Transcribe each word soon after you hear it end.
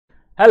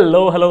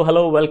Hello, hello,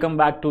 hello. Welcome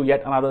back to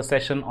yet another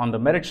session on the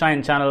Merit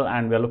Shine channel,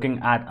 and we're looking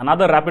at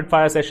another rapid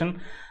fire session.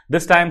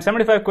 This time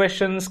 75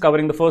 questions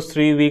covering the first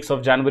 3 weeks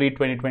of January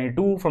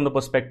 2022 from the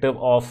perspective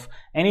of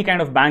any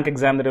kind of bank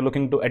exam that you're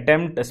looking to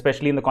attempt,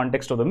 especially in the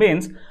context of the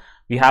mains.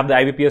 We have the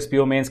IBPS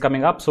PO mains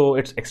coming up, so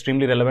it's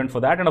extremely relevant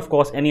for that. And of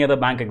course, any other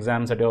bank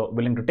exams that you're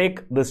willing to take,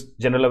 this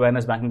general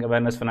awareness, banking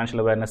awareness, financial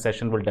awareness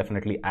session will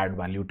definitely add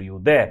value to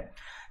you there.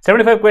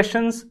 75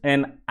 questions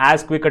in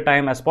as quick a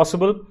time as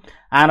possible.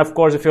 And of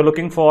course, if you're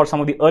looking for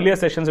some of the earlier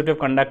sessions that we've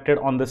conducted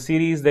on this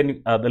series,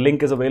 then the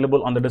link is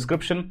available on the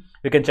description.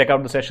 You can check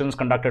out the sessions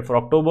conducted for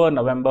October,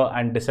 November,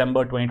 and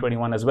December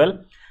 2021 as well.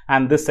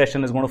 And this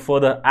session is going to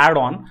further add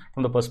on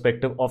from the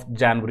perspective of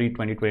January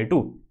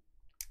 2022.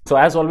 So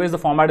as always, the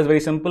format is very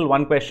simple.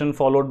 One question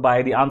followed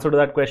by the answer to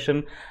that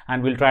question,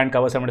 and we'll try and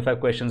cover 75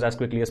 questions as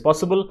quickly as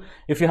possible.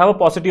 If you have a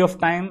paucity of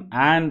time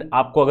and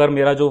आपको अगर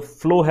मेरा जो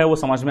flow है वो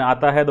समझ में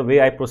आता है, the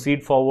way I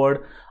proceed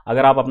forward,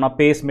 अगर आप अपना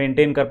pace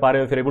maintain कर पा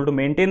रहे हो, if you're able to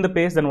maintain the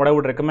pace, then what I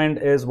would recommend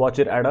is watch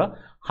it at a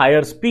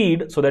higher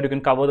speed so that you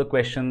can cover the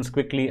questions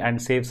quickly and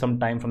save some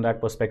time from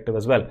that perspective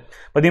as well.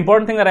 But the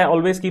important thing that I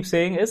always keep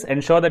saying is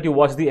ensure that you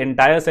watch the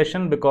entire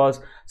session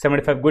because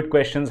 75 good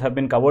questions have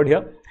been covered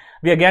here.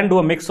 We again do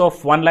a mix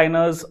of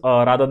one-liners,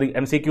 rather the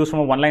MCQs from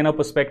a one-liner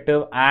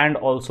perspective and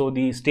also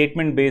the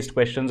statement-based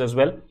questions as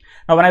well.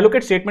 Now, when I look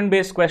at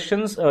statement-based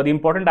questions, the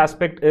important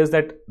aspect is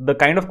that the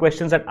kind of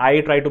questions that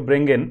I try to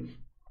bring in,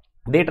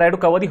 they try to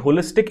cover the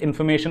holistic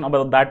information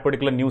about that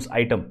particular news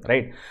item,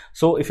 right?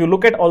 So if you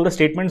look at all the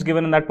statements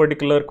given in that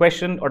particular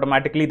question,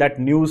 automatically that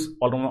news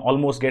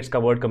almost gets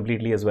covered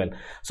completely as well.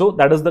 So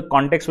that is the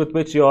context with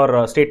which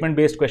your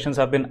statement-based questions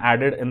have been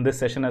added in this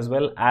session as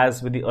well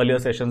as with the earlier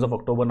sessions of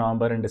October,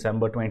 November, and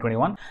December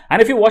 2021.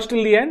 And if you watch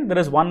till the end, there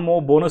is one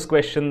more bonus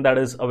question that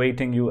is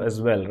awaiting you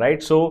as well,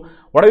 right? So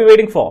what are we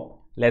waiting for?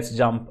 Let's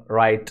jump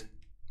right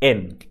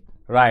in.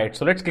 Right,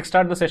 so let's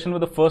kickstart the session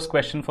with the first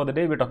question for the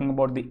day. We're talking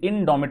about The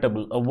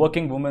Indomitable, a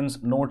working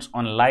woman's notes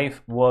on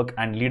life, work,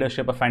 and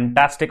leadership, a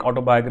fantastic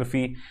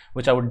autobiography,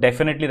 which I would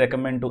definitely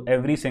recommend to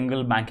every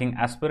single banking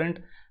aspirant.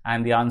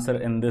 And the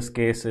answer in this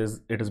case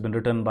is it has been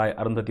written by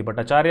Arundhati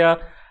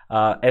Bhattacharya,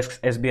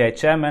 SBI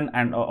chairman,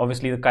 and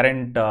obviously the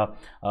current,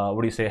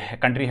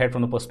 country head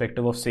from the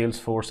perspective of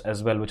Salesforce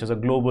as well, which is a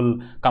global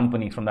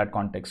company from that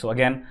context. So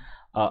again,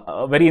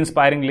 a very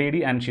inspiring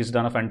lady, and she's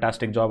done a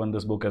fantastic job in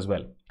this book as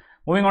well.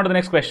 Moving on to the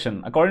next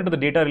question. According to the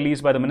data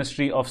released by the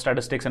Ministry of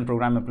Statistics and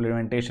Program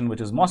Implementation, which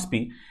is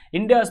MOSPI,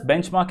 India's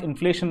benchmark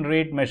inflation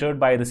rate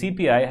measured by the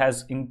CPI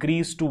has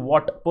increased to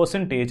what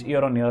percentage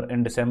year on year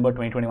in December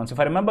 2021? So if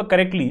I remember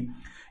correctly,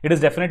 it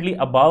is definitely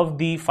above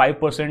the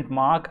 5%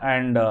 mark,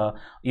 and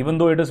even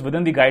though it is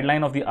within the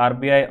guideline of the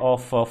RBI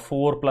of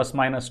 4 plus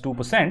minus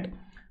 2%,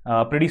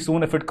 pretty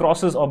soon, if it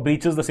crosses or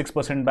breaches the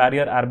 6%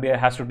 barrier, RBI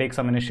has to take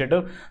some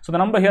initiative. So the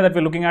number here that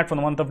we're looking at from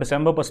the month of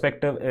December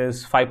perspective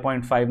is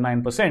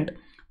 5.59%.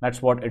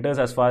 That's what it is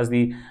as far as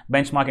the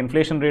benchmark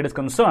inflation rate is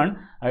concerned.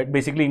 It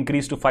basically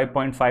increased to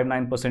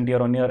 5.59%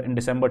 year on year in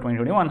December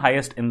 2021,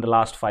 highest in the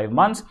last 5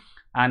 months.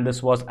 And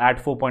this was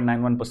at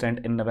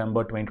 4.91% in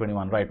November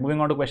 2021. Right,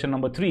 moving on to question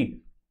number 3.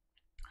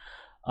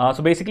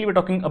 So basically, we're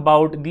talking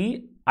about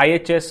the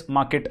IHS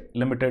Market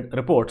Limited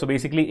report. So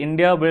basically,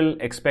 India will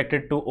expect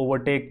it to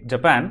overtake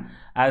Japan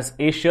as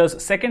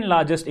Asia's second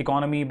largest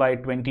economy by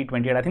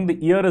 2028. I think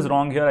the year is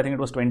wrong here. I think it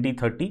was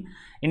 2030.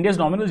 India's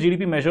nominal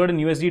GDP measured in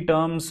USD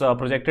terms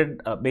projected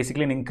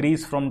basically an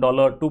increase from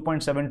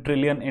 $2.7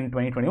 trillion in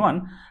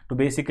 2021 to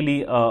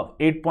basically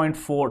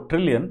 8.4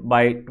 trillion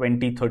by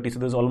 2030. So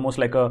there's almost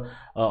like a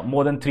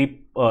more than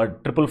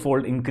triple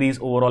fold increase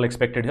overall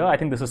expected here. I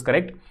think this is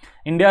correct.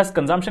 India's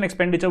consumption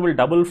expenditure will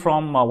double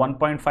from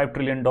 $1.5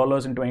 trillion in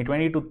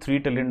 2020 to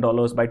 $3 trillion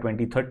by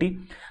 2030.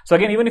 So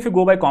again, even if you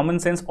go by common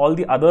sense, all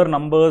the other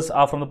numbers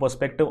are from the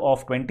perspective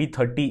of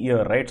 2030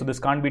 year, right? So this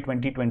can't be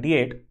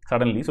 2028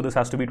 suddenly. So this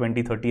has to be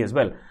 2030 as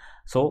well.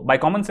 So by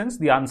common sense,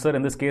 the answer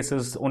in this case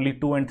is only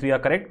 2 and 3 are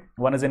correct.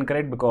 1 is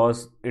incorrect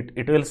because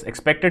it is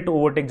expected to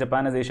overtake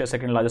Japan as Asia's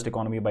second largest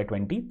economy by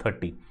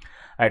 2030.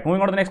 Alright,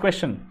 moving on to the next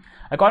question.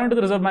 According to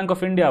the Reserve Bank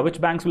of India, which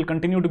banks will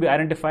continue to be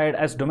identified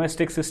as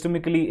domestic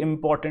systemically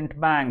important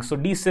banks? So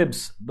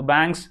DSIBs, the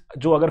banks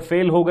जो अगर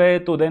fail हो गए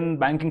तो then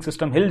banking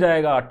system हिल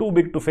जाएगा, too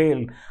big to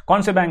fail.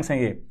 कौन से banks हैं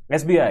ये?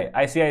 SBI,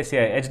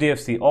 ICICI,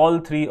 HDFC, all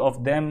 3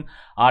 of them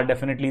are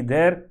definitely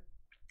there.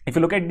 If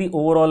you look at the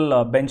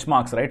overall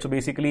benchmarks, right? So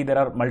basically there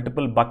are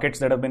multiple buckets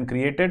that have been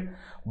created.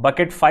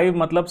 Bucket 5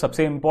 मतलब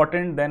सबसे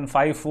important, then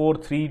 5, 4,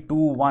 3,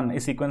 2, 1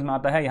 इस sequence में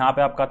आता है. यहाँ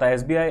पे आपका आता है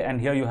SBI,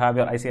 and here you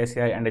have your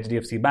ICICI and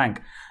HDFC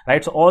Bank,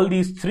 right? So all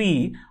these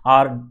 3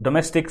 are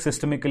domestic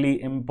systemically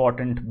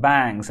important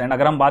banks. And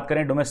अगर हम बात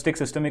करें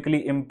domestic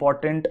systemically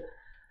important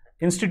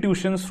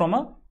institutions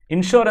from a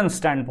insurance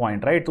stand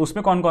point, right? तो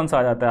उसमें कौन कौन सा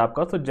आ जाता है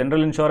आपका? तो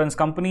general insurance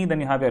company,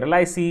 then you have your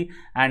LIC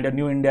and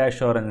new India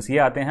assurance. ये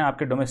आते हैं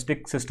आपके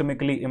domestic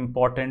systemically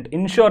important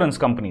insurance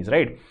companies,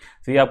 right?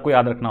 तो ये आपको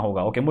याद रखना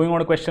होगा. Okay, moving on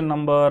to question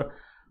number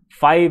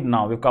 5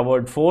 now. We've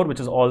covered 4, which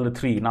is all the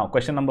 3. Now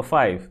question number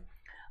 5.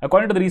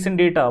 According to the recent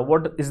data,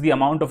 what is the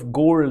amount of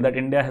gold that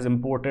India has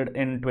imported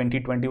in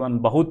 2021?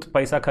 बहुत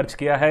पैसा खर्च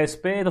किया है इस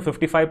पे. The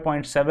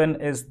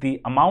 55.7 is the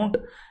amount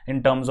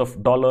in terms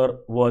of dollar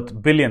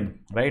worth billion,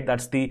 right?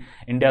 That's the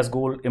India's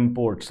gold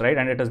imports, right?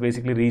 And it has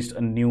basically reached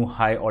a new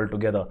high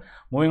altogether.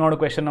 Moving on to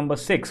question number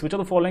 6. Which of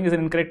the following is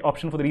an incorrect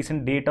option for the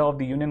recent data of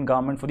the Union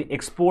government for the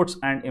exports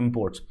and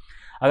imports?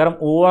 अगर हम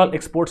overall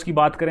exports की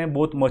बात करें,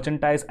 both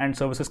merchandise and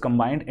services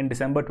combined in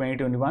December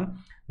 2021,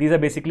 these are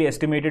basically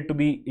estimated to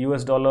be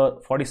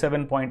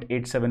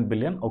 $47.87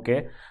 billion. Okay,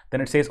 then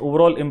it says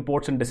overall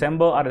imports in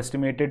December are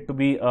estimated to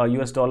be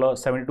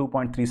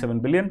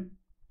 $72.37 billion.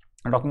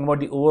 And talking about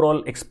the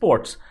overall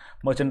exports,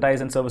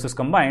 merchandise and services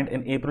combined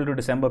in April to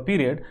December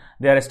period,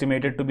 they are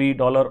estimated to be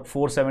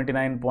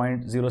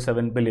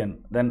 $479.07 billion.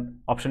 Then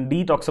option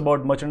D talks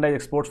about merchandise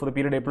exports for the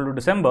period April to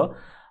December.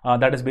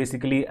 That is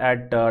basically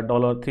at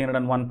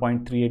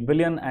 $301.38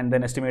 billion, and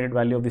then estimated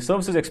value of the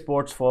services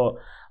exports for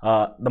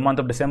the month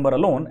of December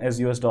alone is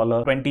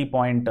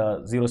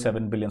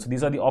 $20.07 billion. So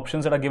these are the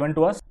options that are given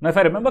to us. Now, if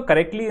I remember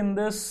correctly in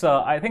this,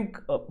 I think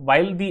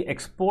while the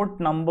export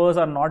numbers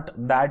are not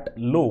that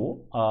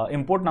low,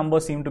 import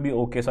numbers seem to be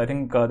okay. So I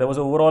think there was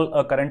overall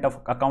a current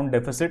account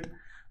deficit,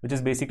 which is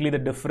basically the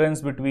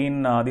difference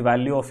between the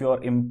value of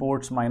your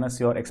imports minus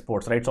your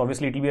exports, right? So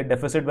obviously it will be a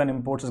deficit when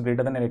imports is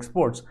greater than your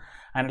exports,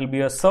 and it will be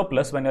a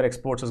surplus when your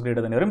exports is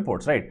greater than your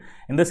imports, right?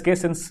 In this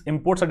case, since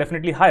imports are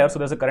definitely higher, so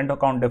there's a current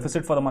account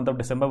deficit for the month of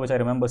December, which I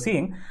remember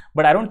seeing,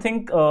 but I don't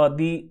think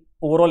the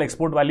overall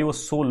export value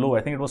was so low.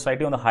 I think it was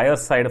slightly on the higher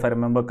side, if I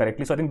remember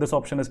correctly. So I think this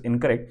option is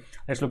incorrect.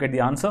 Let's look at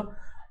the answer.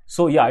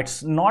 So yeah,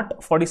 it's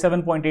not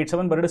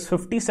 47.87, but it is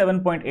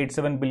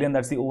 57.87 billion.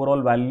 That's the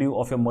overall value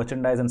of your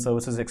merchandise and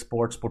services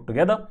exports put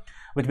together,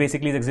 which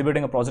basically is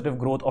exhibiting a positive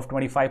growth of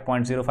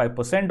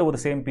 25.05% over the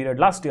same period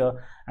last year,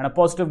 and a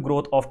positive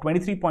growth of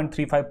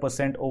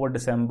 23.35% over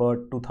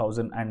December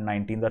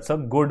 2019. That's a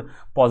good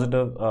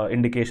positive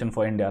indication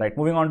for India, right?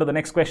 Moving on to the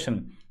next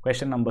question,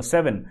 question number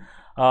 7.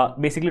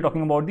 Basically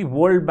talking about the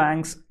World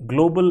Bank's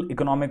Global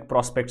Economic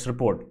Prospects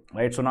Report,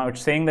 right? So now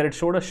it's saying that it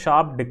showed a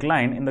sharp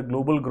decline in the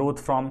global growth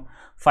from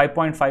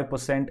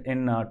 5.5%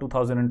 in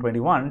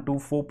 2021 to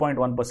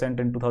 4.1%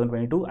 in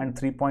 2022 and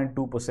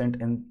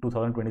 3.2% in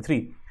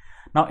 2023.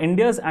 Now,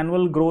 India's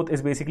annual growth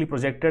is basically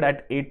projected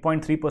at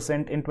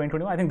 8.3% in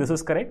 2021. I think this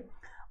is correct.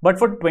 But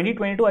for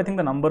 2022, I think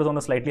the number is on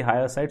the slightly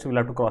higher side. So we'll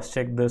have to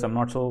cross-check this. I'm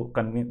not so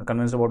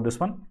convinced about this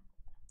one.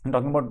 I'm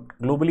talking about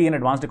globally in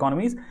advanced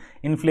economies,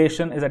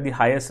 inflation is at the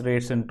highest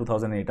rates in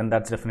 2008, and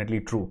that's definitely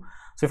true.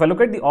 So if I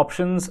look at the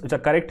options which are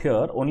correct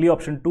here, only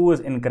option 2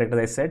 is incorrect, as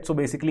I said. So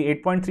basically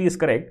 8.3 is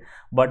correct,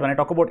 but when I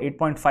talk about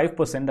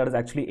 8.5%, that is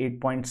actually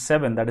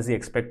 8.7. That is the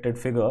expected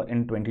figure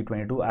in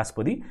 2022 as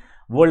per the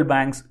World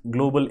Bank's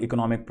Global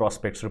Economic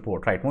Prospects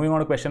Report. Right, moving on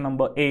to question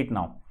number 8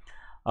 now.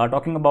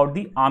 Talking about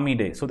the Army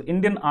Day. So the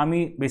Indian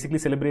Army basically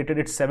celebrated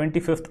its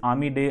 75th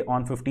Army Day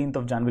on 15th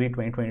of January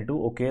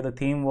 2022. Okay, the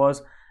theme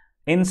was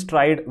In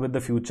Stride with the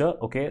Future.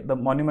 Okay, the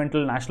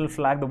monumental national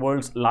flag, the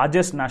world's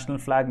largest national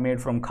flag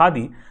made from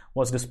khadi,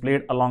 was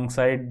displayed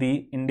alongside the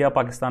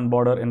India-Pakistan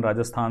border in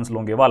Rajasthan's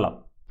Longewala.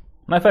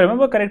 Now, if I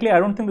remember correctly,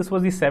 I don't think this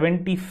was the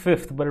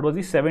 75th, but it was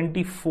the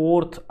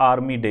 74th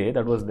Army Day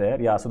that was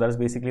there. Yeah, so that is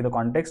basically the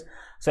context.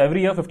 So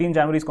every year, 15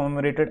 January is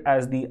commemorated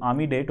as the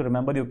Army Day to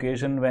remember the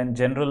occasion when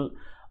General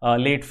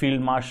late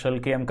Field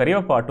Marshal K.M.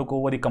 Cariappa took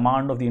over the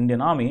command of the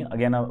Indian Army.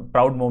 Again, a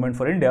proud moment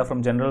for India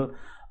from General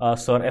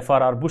Sir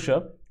F.R.R.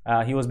 Busher.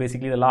 He was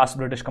basically the last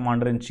British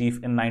commander-in-chief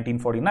in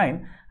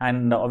 1949,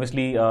 and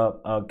obviously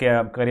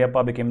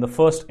Cariappa became the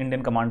first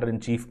Indian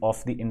commander-in-chief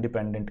of the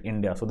independent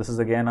India. So this is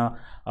again a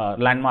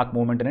landmark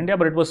moment in India,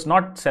 but it was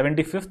not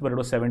 75th, but it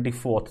was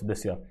 74th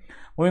this year.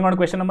 Moving on to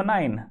question number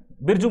 9.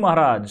 Birju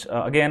Maharaj,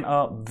 again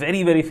a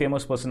very, very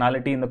famous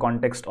personality in the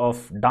context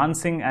of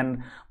dancing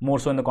and more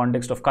so in the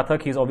context of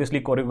Kathak. He's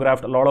obviously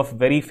choreographed a lot of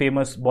very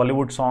famous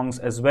Bollywood songs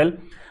as well.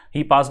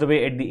 He passed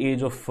away at the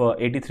age of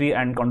 83,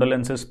 and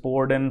condolences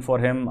poured in for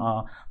him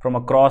from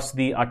across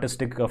the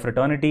artistic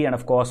fraternity, and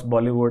of course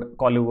Bollywood,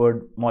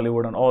 Collywood,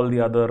 Mollywood, and all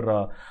the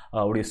other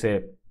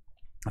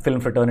film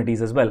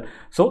fraternities as well.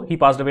 So he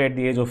passed away at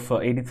the age of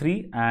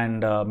 83,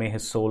 and may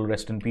his soul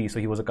rest in peace. So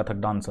he was a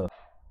Kathak dancer.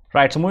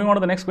 Right, so moving on to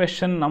the next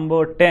question,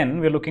 number 10,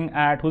 we're looking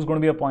at who's going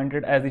to be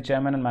appointed as the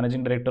chairman and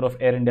managing director of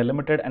Air India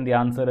Limited, and the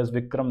answer is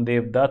Vikram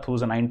Dev Dutt,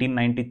 who's a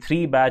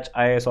 1993 batch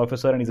IAS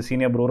officer, and he's a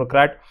senior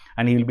bureaucrat,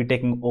 and he will be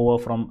taking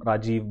over from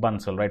Rajiv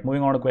Bansal. Right,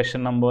 moving on to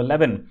question number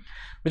 11.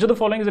 Which of the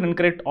following is an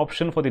incorrect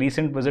option for the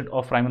recent visit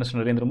of Prime Minister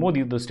Narendra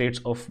Modi to the states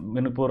of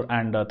Manipur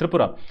and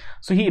Tripura?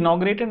 So he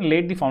inaugurated and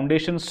laid the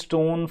foundation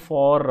stone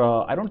for,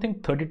 I don't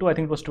think 32, I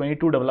think it was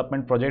 22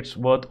 development projects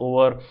worth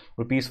over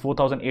rupees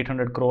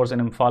 4,800 crores in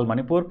Imphal,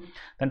 Manipur.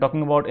 Then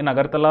talking about in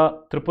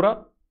Agartala,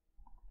 Tripura,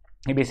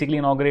 He basically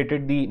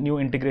inaugurated the new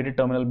integrated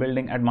terminal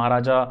building at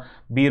Maharaja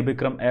Bir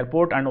Bikram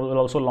Airport and will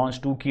also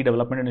launch 2 key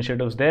development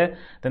initiatives there.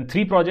 Then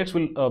 3 projects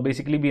will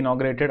basically be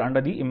inaugurated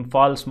under the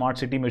Imphal Smart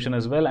City mission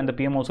as well. And the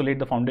PM also laid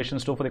the foundation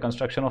stone for the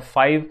construction of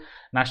 5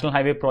 national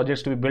highway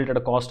projects to be built at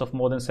a cost of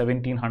more than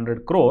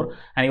 1700 crore.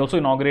 And he also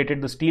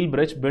inaugurated the steel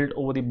bridge built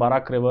over the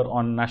Barak River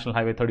on National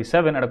Highway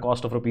 37 at a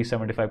cost of rupees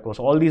 75 crores.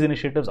 So all these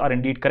initiatives are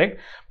indeed correct.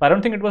 But I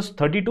don't think it was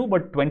 32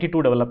 but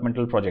 22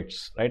 developmental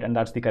projects, right? And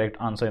that's the correct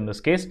answer in this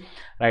case,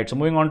 right? So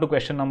moving on to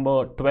question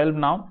number 12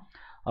 now.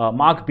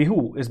 Magh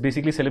Bihu is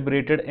basically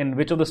celebrated in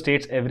which of the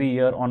states every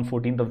year on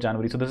 14th of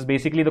January? So this is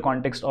basically the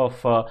context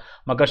of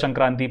Makar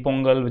Sankranti,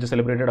 Pongal, which is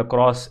celebrated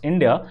across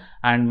India,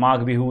 and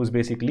Magh Bihu is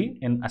basically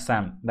in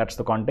Assam. That's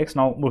the context.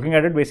 Now looking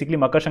at it, basically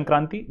Makar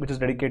Sankranti, which is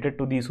dedicated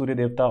to the Surya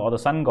Devta or the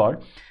sun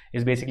god,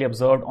 is basically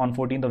observed on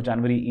 14th of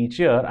January each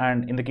year,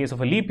 and in the case of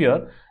a leap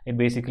year, it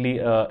basically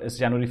is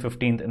January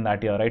 15th in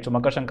that year, right? So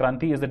Makar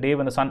Sankranti is the day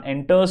when the sun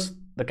enters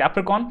the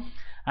Capricorn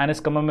and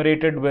is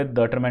commemorated with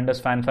the tremendous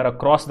fanfare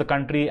across the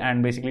country,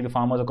 and basically the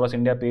farmers across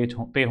India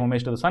pay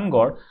homage to the sun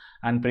god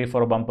and pray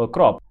for a bumper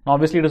crop. Now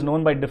obviously it is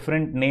known by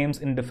different names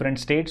in different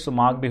states. So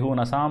Magh Bihu in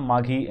Assam,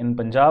 Maghi in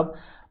Punjab,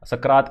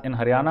 Sakrat in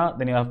Haryana,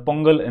 then you have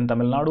Pongal in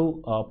Tamil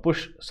Nadu,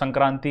 Push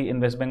Sankranti in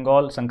West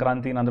Bengal,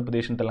 Sankranti in Andhra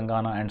Pradesh and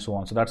Telangana, and so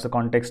on. So that's the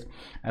context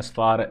as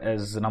far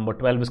as number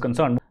 12 is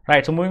concerned.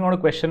 Right, so moving on to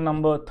question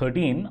number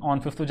 13. On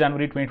 5th of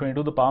January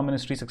 2022, the Power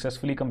Ministry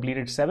successfully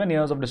completed 7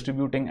 years of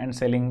distributing and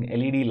selling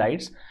LED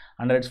lights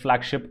under its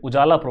flagship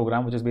Ujala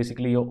program, which is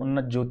basically your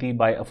Unnat Jyoti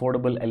by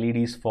affordable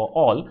LEDs for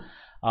all.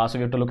 So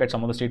we have to look at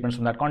some of the statements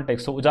from that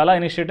context. So Ujala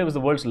initiative is the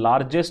world's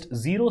largest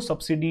zero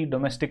subsidy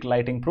domestic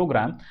lighting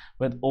program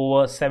with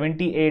over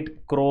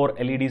 78 crore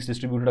LEDs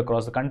distributed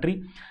across the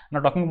country.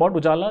 Now talking about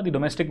Ujala, the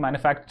domestic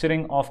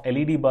manufacturing of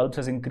LED bulbs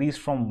has increased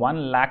from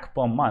 1 lakh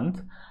per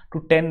month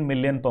to 10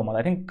 million per month.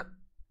 I think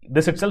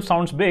this itself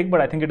sounds big,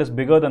 but I think it is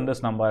bigger than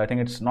this number. I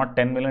think it's not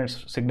 10 million,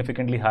 it's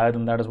significantly higher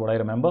than that is what I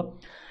remember.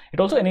 It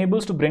also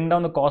enables to bring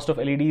down the cost of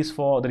LEDs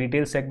for the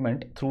retail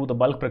segment through the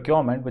bulk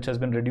procurement, which has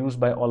been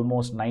reduced by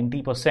almost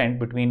 90%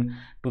 between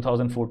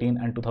 2014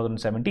 and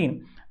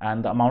 2017.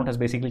 And the amount has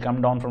basically come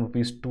down from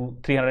rupees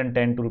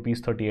 310 to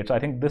rupees 38. So I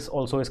think this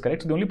also is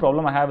correct. So the only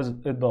problem I have is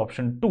with the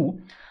option 2.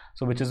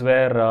 So which is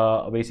where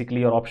basically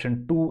your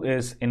option 2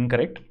 is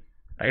incorrect.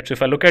 Right. So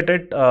if I look at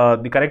it,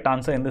 the correct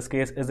answer in this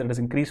case is that it has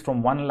increased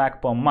from 1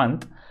 lakh per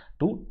month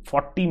to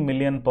 40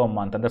 million per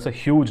month, and that's a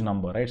huge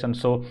number, right? And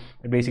so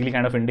it basically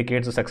kind of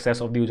indicates the success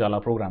of the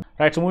Ujala program.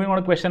 Right, so moving on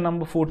to question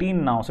number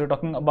 14 now. So we're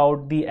talking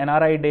about the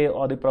NRI Day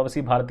or the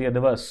Pravasi Bharatiya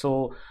Divas.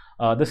 So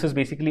this is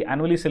basically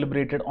annually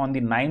celebrated on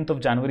the 9th of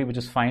January, which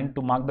is fine,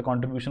 to mark the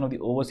contribution of the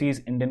overseas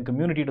Indian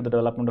community to the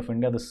development of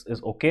India. This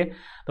is okay.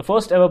 The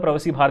first ever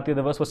Pravasi Bharatiya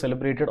Divas was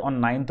celebrated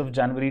on 9th of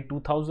January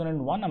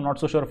 2001. I'm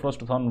not so sure if it was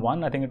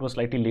 2001. I think it was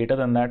slightly later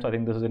than that, so I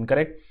think this is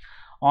incorrect.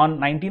 On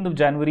 19th of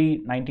January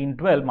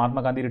 1912,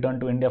 Mahatma Gandhi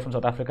returned to India from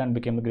South Africa and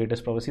became the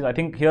greatest Pravasi. I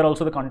think here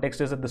also the context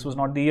is that this was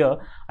not the year.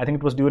 I think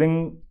it was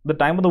during the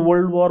time of the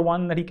World War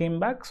I that he came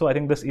back. So I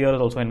think this year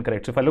is also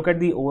incorrect. So if I look at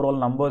the overall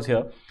numbers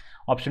here,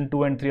 option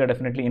 2 and 3 are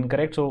definitely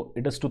incorrect. So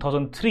it is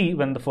 2003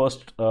 when the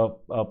first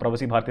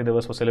Pravasi Bharatiya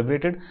Divas was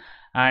celebrated,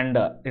 and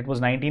it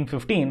was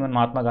 1915 when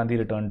Mahatma Gandhi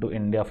returned to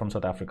India from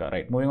South Africa.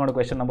 Right. Moving on to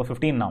question number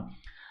 15 now.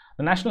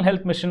 The National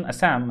Health Mission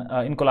Assam,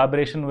 in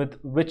collaboration with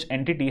which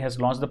entity,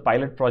 has launched the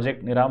pilot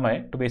project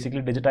Niramay to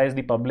basically digitize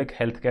the public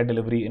healthcare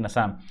delivery in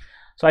Assam.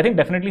 So I think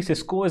definitely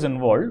Cisco is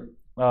involved.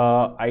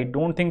 I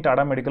don't think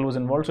Tata Medical was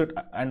involved. So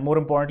and more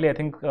importantly, I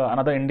think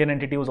another Indian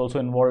entity was also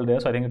involved there.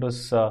 So I think it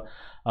was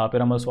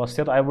Piramal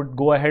Swasthya. I would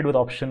go ahead with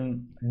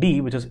option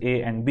D, which is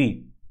A and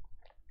B.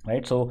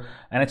 Right, so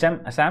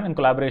NHM Assam, in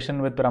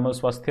collaboration with Piramal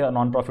Swasthya, a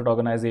non-profit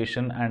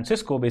organization, and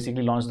Cisco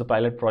basically launched the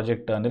pilot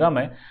project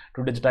Niramay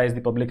to digitize the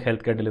public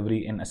healthcare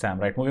delivery in Assam.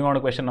 Right, moving on to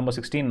question number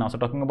 16 now. So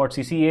talking about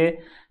CCA,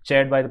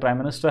 chaired by the Prime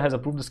Minister, has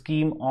approved the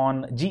scheme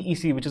on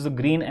GEC, which is the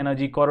Green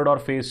Energy Corridor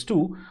Phase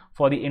 2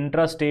 for the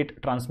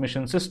intra-state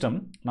transmission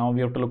system. Now we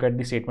have to look at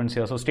the statements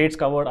here. So states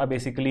covered are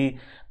basically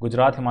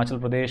Gujarat, Himachal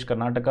Pradesh,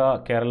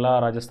 Karnataka,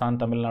 Kerala, Rajasthan,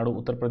 Tamil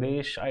Nadu, Uttar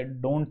Pradesh. I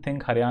don't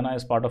think Haryana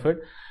is part of it.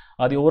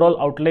 The overall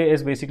outlay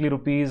is basically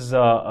rupees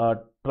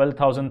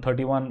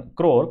 12,031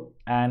 crore,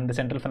 and the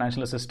central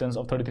financial assistance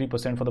of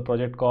 33% for the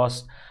project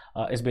cost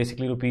is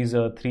basically rupees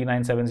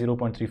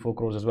 3970.34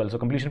 crores as well. So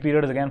completion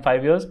period is again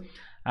 5 years,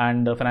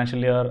 and financial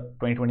year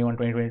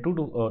 2021-2022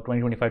 to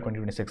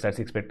 2025-2026. That's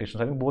the expectation.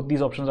 So I think both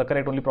these options are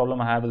correct. Only problem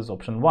I have is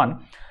option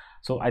 1.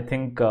 So I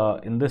think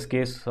in this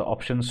case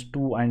options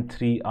 2 and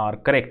 3 are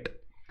correct.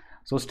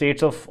 So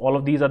states of all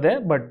of these are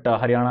there, but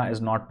Haryana is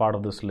not part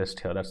of this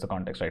list here. That's the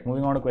context, right?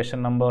 Moving on to question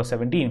number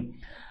 17.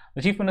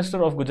 The Chief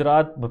Minister of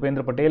Gujarat,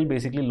 Bhupendra Patel,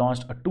 basically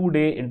launched a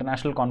 2-day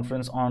international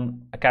conference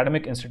on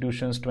Academic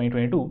Institutions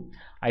 2022,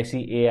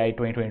 ICAI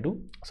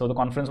 2022. So the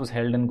conference was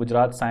held in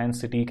Gujarat Science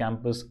City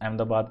Campus,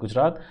 Ahmedabad,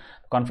 Gujarat.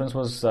 The conference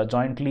was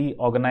jointly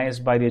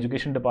organized by the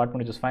Education Department,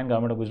 which is fine,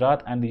 Government of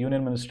Gujarat, and the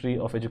Union Ministry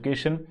of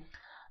Education,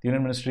 the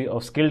Union Ministry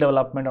of Skill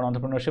Development and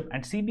Entrepreneurship,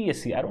 and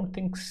CBSE. I don't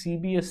think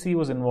CBSE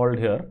was involved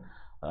here.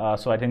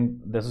 So I think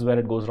this is where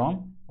it goes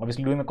wrong.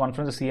 Obviously, during the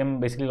conference, the CM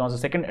basically launched the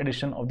second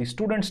edition of the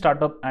Student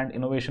Startup and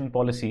Innovation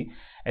Policy,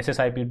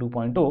 SSIP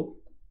 2.0,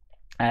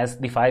 as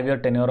the 5-year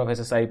tenure of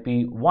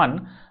SSIP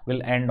 1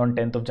 will end on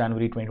 10th of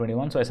January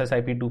 2021. So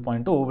SSIP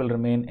 2.0 will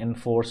remain in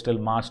force till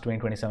March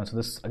 2027. So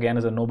this again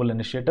is a noble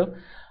initiative.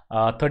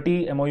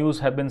 30 MOUs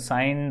have been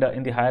signed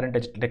in the higher and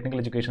technical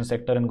education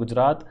sector in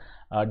Gujarat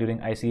during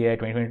ICAI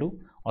 2022.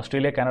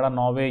 Australia, Canada,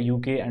 Norway,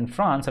 UK and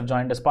France have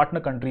joined as partner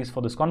countries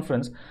for this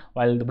conference,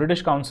 while the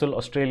British Council,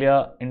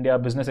 Australia, India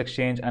Business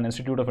Exchange and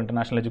Institute of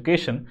International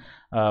Education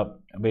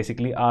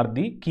basically are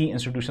the key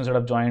institutions that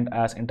have joined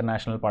as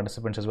international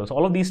participants as well. So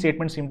all of these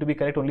statements seem to be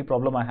correct. Only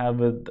problem I have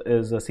with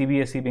is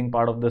CBSE being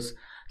part of this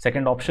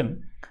second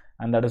option.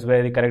 And that is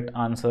where the correct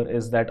answer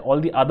is that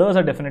all the others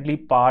are definitely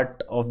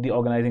part of the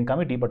organizing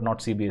committee, but not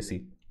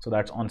CBSE. So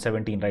that's on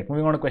 17, right?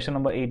 Moving on to question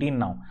number 18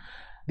 now.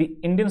 The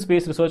Indian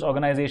Space Research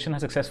Organization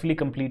has successfully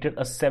completed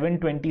a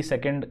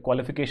 720-second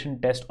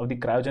qualification test of the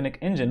cryogenic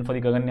engine for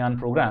the Gaganyaan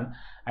program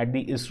at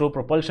the ISRO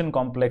Propulsion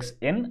Complex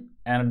and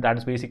that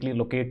is basically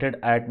located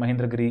at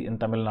Mahendragiri in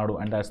Tamil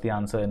Nadu, and that's the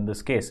answer in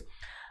this case.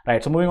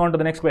 Right, so moving on to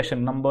the next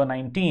question, number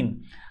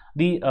 19.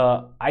 The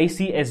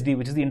ICSD,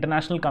 which is the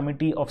International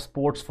Committee of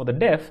Sports for the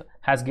Deaf,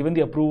 has given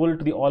the approval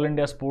to the All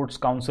India Sports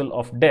Council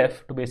of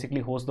Deaf to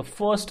basically host the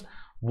first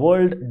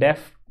World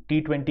Deaf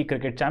T20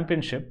 Cricket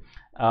Championship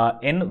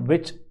in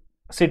which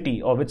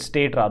city or which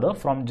state rather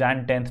from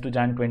Jan 10th to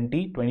Jan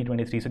 20,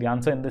 2023. So the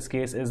answer in this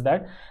case is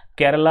that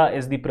Kerala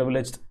is the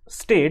privileged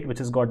state which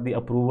has got the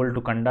approval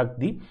to conduct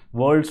the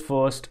world's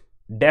first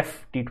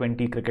Deaf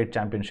T20 Cricket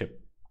Championship.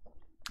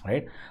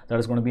 Right, that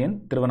is going to be in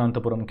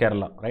Thiruvananthapuram,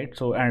 Kerala, right?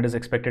 So, and it is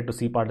expected to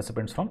see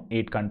participants from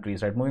 8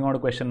 countries, right? Moving on to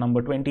question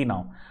number 20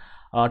 now.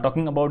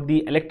 Talking about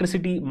the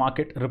electricity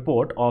market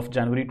report of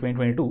January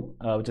 2022,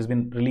 which has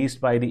been released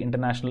by the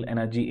International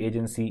Energy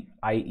Agency,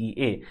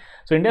 IEA.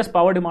 So, India's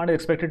power demand is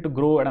expected to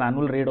grow at an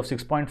annual rate of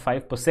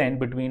 6.5%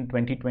 between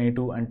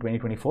 2022 and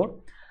 2024.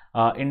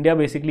 India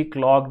basically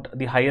clocked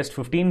the highest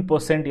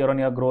 15%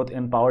 year-on-year growth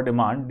in power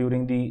demand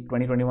during the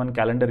 2021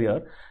 calendar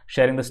year,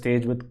 sharing the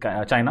stage with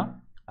China.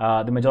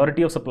 The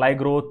majority of supply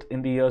growth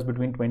in the years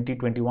between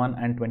 2021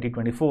 and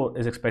 2024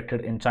 is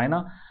expected in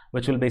China,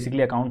 which will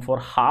basically account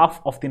for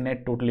half of the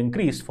net total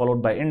increase,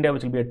 followed by India,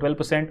 which will be at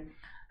 12%,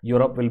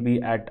 Europe will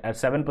be at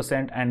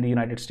 7%, and the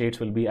United States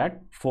will be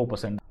at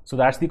 4%. So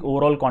that's the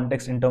overall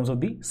context in terms of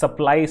the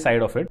supply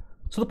side of it.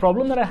 So the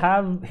problem that I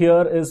have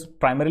here is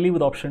primarily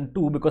with option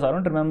 2, because I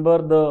don't remember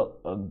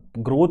the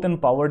growth in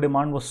power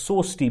demand was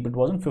so steep. It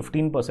wasn't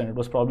 15%, it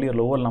was probably a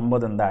lower number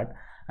than that.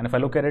 And if I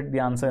look at it, the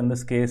answer in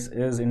this case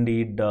is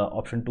indeed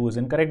option 2 is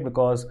incorrect,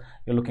 because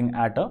you're looking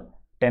at a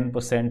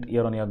 10%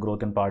 year-on-year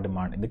growth in power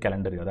demand in the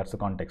calendar year. That's the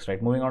context,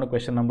 right? Moving on to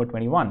question number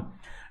 21.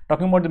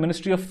 Talking about the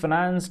Ministry of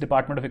Finance,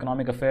 Department of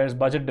Economic Affairs,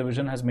 Budget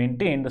Division has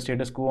maintained the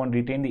status quo and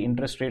retained the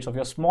interest rates of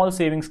your small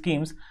savings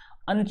schemes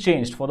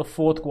unchanged for the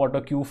fourth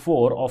quarter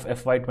Q4 of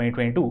FY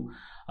 2022.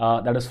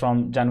 That is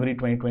from January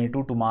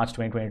 2022 to March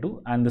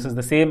 2022, and this is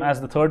the same as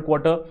the third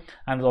quarter,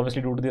 and is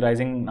obviously due to the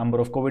rising number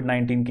of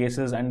COVID-19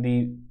 cases and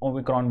the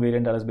Omicron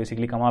variant that has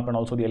basically come up, and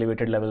also the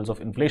elevated levels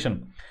of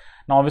inflation.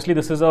 Now obviously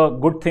this is a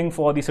good thing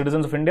for the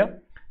citizens of India.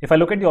 If I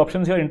look at the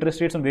options here,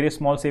 interest rates on various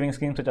small savings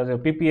schemes such as your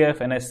PPF,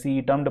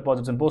 NSC, term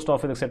deposits in post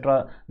office,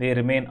 etc., they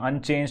remain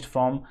unchanged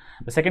from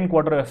the second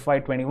quarter of FY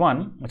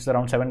 21, which is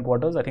around 7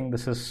 quarters. I think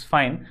this is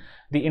fine.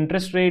 The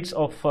interest rates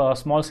of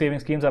small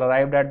savings schemes are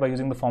arrived at by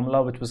using the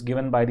formula which was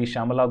given by the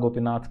Shamala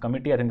Gopinath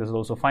committee. I think this is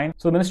also fine.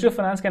 So the Ministry of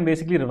Finance can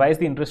basically revise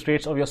the interest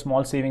rates of your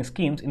small savings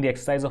schemes in the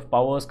exercise of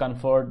powers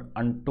conferred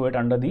to it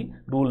under the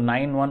Rule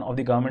 9.1 of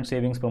the Government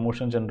Savings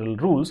Promotion General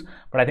Rules.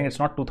 But I think it's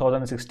not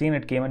 2016,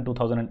 it came in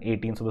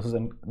 2018. So this is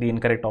the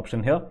incorrect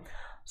option here.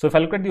 So if I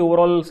look at the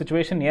overall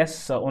situation,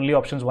 yes, only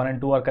options 1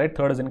 and 2 are correct.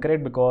 Third is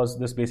incorrect because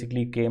this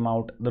basically came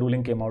out, the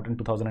ruling came out in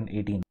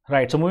 2018.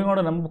 Right, so moving on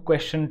to number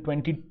question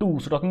 22.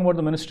 So talking about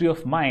the Ministry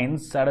of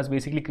Mines, that has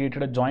basically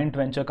created a joint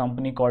venture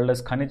company called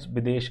as Khanij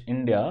Bidesh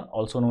India,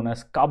 also known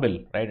as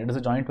Kabil, right? It is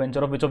a joint venture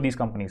of which of these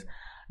companies?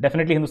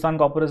 Definitely Hindustan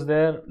Copper is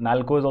there,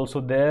 Nalco is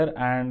also there,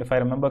 and if I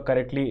remember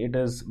correctly, it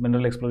is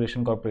Mineral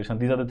Exploration Corporation.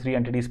 These are the 3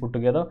 entities put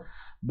together.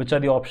 Which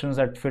are the options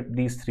that fit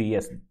these 3?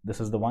 Yes,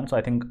 this is the one. So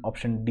I think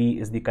option D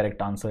is the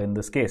correct answer in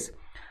this case.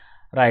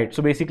 Right,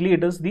 so basically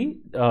it is the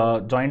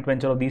joint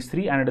venture of these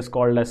 3, and it is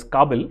called as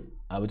Kabil,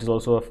 which is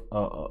also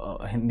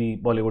a Hindi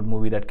Bollywood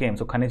movie that came.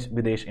 So Khanij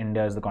Bidesh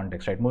India is the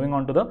context, right? Moving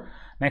on to the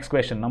next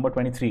question, number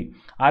 23.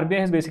 RBI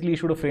has basically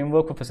issued a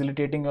framework for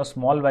facilitating your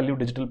small value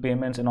digital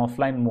payments in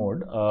offline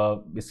mode.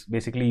 This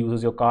basically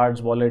uses your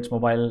cards, wallets,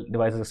 mobile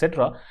devices,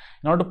 etc.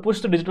 in order to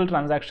push the digital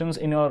transactions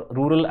in your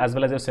rural as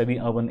well as your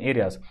semi-urban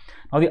areas.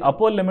 Now the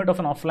upper limit of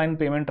an offline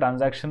payment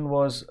transaction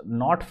was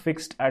not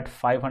fixed at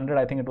 500.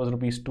 I think it was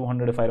rupees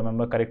 200 if I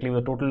remember correctly,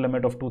 with a total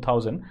limit of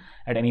 2000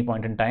 at any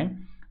point in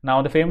time.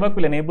 Now, the framework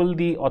will enable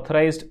the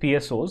authorized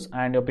PSOs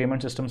and your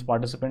payment systems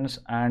participants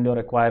and your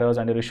acquirers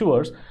and your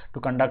issuers to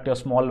conduct your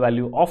small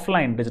value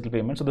offline digital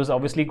payments. So this is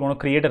obviously going to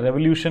create a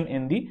revolution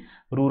in the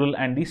rural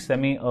and the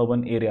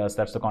semi-urban areas.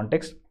 That's the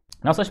context.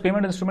 Now, such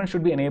payment instruments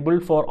should be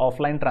enabled for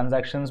offline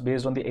transactions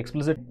based on the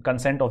explicit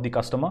consent of the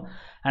customer,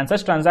 and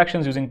such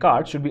transactions using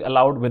cards should be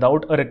allowed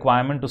without a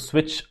requirement to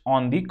switch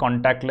on the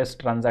contactless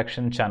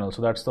transaction channel.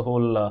 So that's the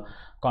whole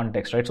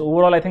context, right? So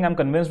overall, I think I'm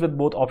convinced with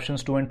both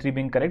options 2 and 3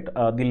 being correct.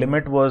 The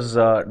limit was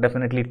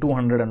definitely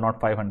 200 and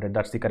not 500.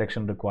 That's the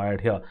correction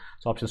required here.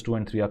 So options 2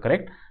 and 3 are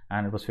correct,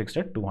 and it was fixed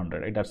at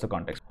 200, right? That's the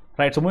context.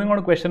 Right, so moving on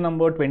to question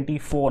number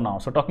 24 now.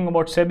 So talking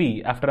about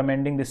SEBI, after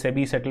amending the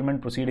SEBI settlement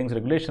proceedings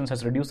regulations,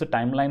 has reduced the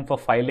timeline for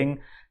filing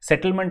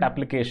settlement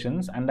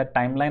applications, and that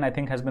timeline I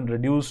think has been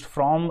reduced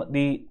from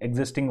the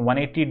existing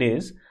 180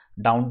 days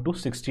down to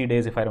 60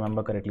 days if I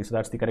remember correctly. So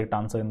that's the correct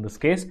answer in this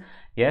case.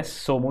 Yes,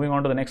 so moving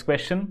on to the next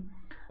question.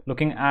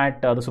 Looking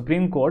at the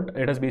Supreme Court,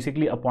 it has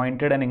basically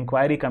appointed an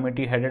inquiry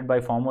committee headed by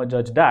former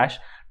Judge Dash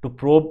to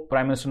probe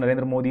Prime Minister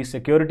Narendra Modi's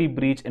security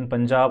breach in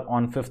Punjab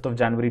on 5th of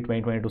January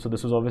 2022. So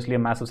this was obviously a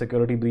massive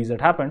security breach that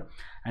happened,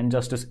 and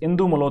Justice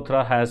Indu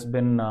Malhotra has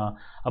been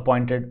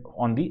appointed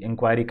on the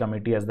inquiry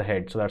committee as the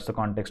head. So that's the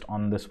context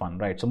on this one,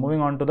 right? So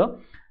moving on to the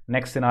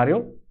next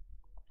scenario.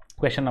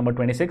 Question number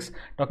 26,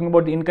 talking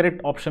about the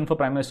incorrect option for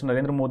Prime Minister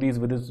Narendra Modi's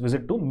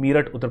visit to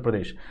Meerut, Uttar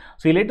Pradesh.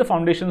 So he laid the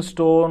foundation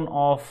stone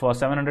of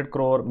 700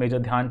 crore Major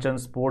Dhyan Chand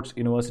Sports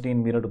University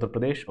in Meerut, Uttar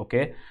Pradesh.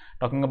 Okay,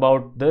 talking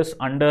about this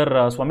under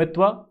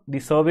Swamitwa, the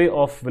survey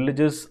of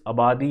villages,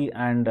 Abadi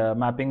and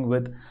mapping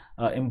with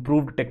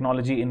improved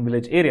technology in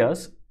village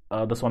areas.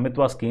 The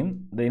Swamitwa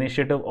scheme, the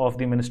initiative of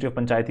the Ministry of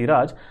Panchayati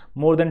Raj,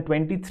 more than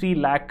 23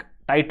 lakh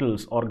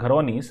titles or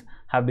gharonis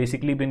have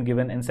basically been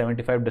given in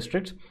 75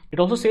 districts. It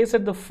also says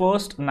that the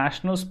first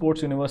National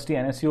Sports University,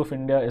 NSU of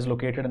India, is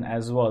located in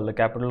Aizawl, the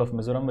capital of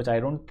Mizoram, which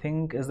I don't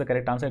think is the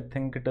correct answer. I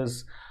think it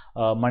is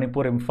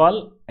Manipur,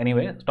 Imphal.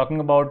 Anyway, talking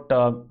about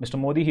Mr.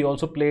 Modi, he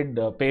also paid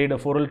a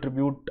floral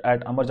tribute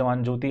at Amar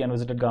Jawan Jyoti and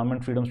visited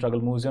Government Freedom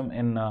Struggle Museum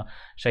in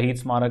Shaheed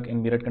Smarak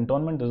in Meerut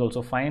Cantonment. This is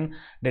also fine.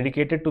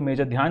 Dedicated to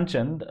Major Dhyan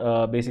Chand,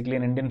 basically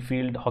an Indian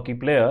field hockey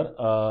player.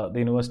 The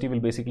university will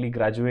basically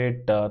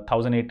graduate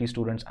 1080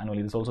 students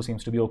annually. This also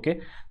seems to be okay.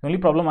 The only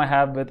problem I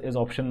have with is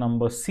option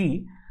number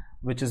C,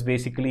 which is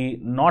basically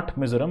not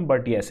Mizoram,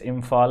 but yes,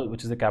 Imphal,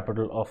 which is the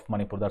capital of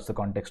Manipur. That's the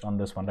context on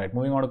this one, right?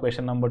 Moving on to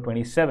question number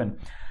 27.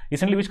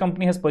 Recently, which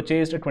company has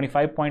purchased a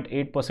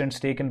 25.8%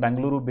 stake in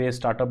Bangalore-based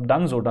startup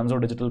Dunzo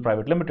Digital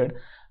Private Limited,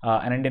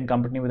 an Indian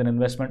company with an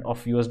investment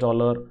of US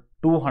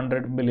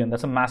 $200 million.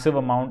 That's a massive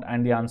amount,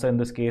 and the answer in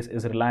this case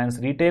is Reliance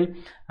Retail.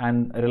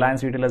 And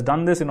Reliance Retail has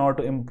done this in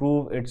order to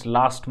improve its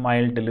last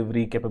mile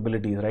delivery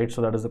capabilities, right?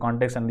 So that is the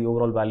context, and the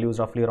overall value is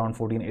roughly around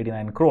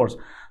 1489 crores.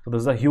 So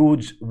this is a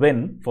huge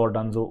win for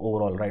Dunzo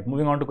overall, right?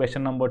 Moving on to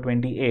question number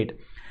 28.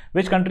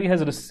 Which country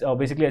has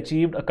basically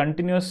achieved a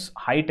continuous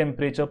high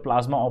temperature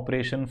plasma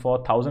operation for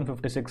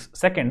 1056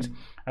 seconds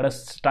at a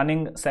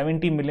stunning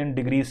 70 million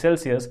degrees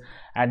Celsius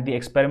at the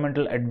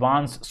experimental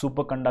advanced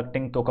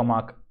superconducting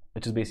tokamak,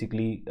 which is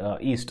basically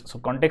east. So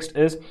context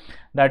is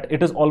that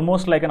it is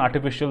almost like an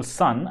artificial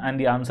sun, and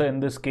the answer in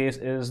this case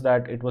is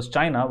that it was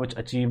China which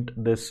achieved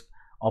this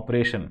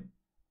operation.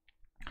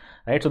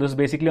 Right, so this is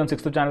basically on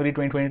 6th of January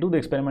 2022, the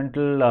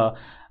experimental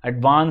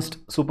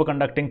advanced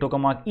superconducting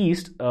tokamak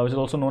east, which is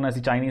also known as the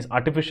Chinese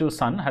artificial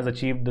sun, has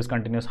achieved this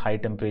continuous high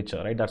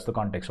temperature, right? That's the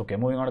context. Okay,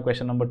 moving on to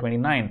question number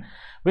 29.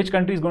 Which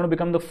country is going to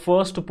become the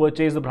first to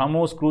purchase the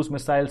BrahMos cruise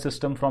missile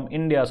system from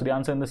India? So the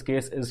answer in this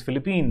case is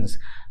Philippines,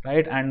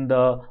 right? And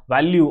the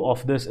value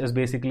of this is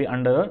basically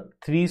under a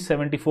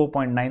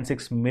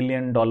 $374.96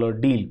 million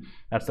deal.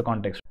 That's the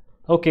context.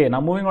 Okay, now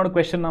moving on to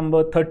question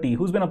number 30.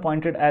 Who's been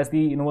appointed as the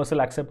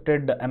universal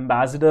accepted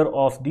ambassador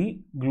of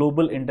the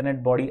global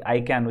internet body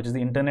ICANN, which is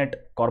the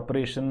Internet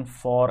Corporation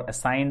for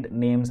Assigned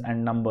Names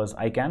and Numbers,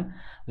 ICANN,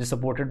 which is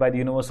supported by the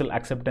Universal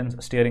Acceptance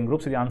Steering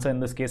Group. So the answer in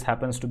this case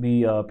happens to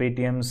be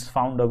Paytm's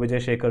founder Vijay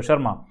Shekhar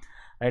Sharma.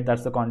 Right,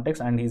 that's the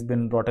context, and he's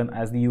been brought in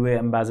as the UA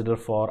ambassador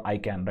for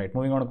ICANN. Right,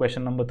 moving on to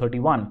question number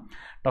 31,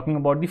 talking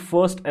about the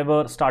first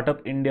ever Startup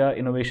India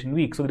Innovation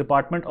Week. So the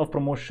Department of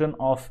Promotion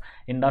of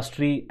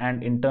Industry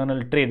and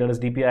Internal Trade, that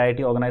is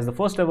DPIIT, organized the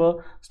first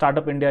ever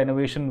Startup India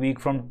Innovation Week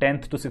from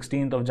 10th to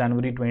 16th of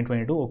January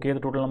 2022. Okay, the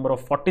total number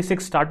of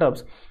 46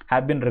 startups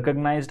have been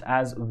recognized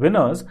as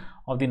winners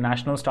of the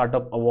National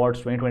Startup Awards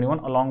 2021,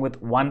 along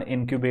with one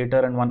incubator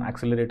and one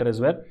accelerator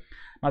as well.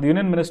 Now, the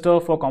Union Minister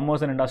for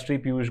Commerce and Industry,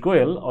 Piyush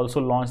Goyal,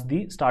 also launched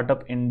the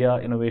Startup India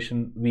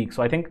Innovation Week.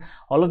 So I think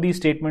all of these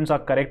statements are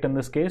correct in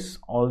this case.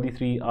 All the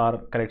three are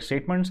correct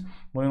statements.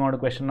 Moving on to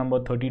question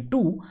number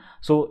 32.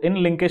 So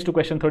in linkage to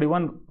question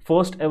 31,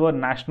 first ever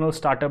National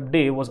Startup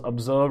Day was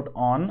observed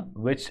on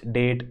which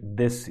date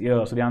this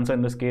year? So the answer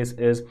in this case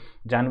is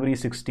January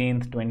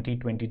 16th,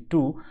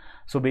 2022.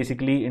 So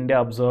basically, India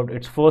observed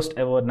its first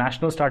ever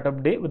National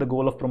Startup Day with the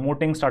goal of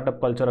promoting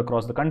startup culture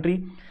across the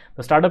country.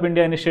 The Startup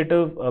India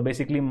initiative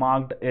basically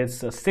marked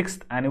its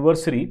 6th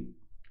anniversary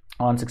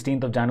on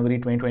 16th of January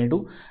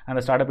 2022, and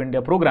the Startup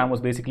India program was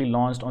basically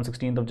launched on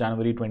 16th of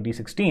January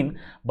 2016,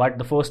 but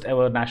the first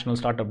ever National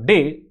Startup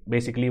Day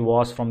basically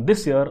was from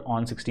this year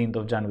on 16th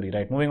of January,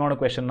 right? Moving on to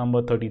question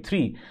number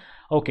 33.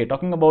 Okay,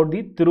 talking about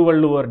the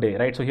Thiruvalluvar Day,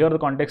 right? So here the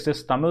context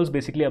is Tamils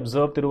basically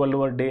observe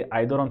Thiruvalluvar Day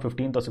either on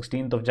 15th or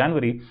 16th of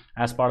January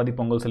as part of the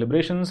Pongal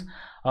celebrations.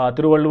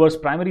 Thiruvalluvar's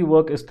primary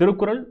work is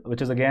Tirukkural,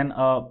 which is again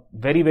a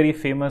very, very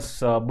famous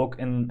book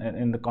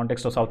in the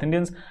context of South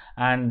Indians.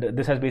 And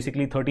this has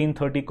basically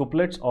 1330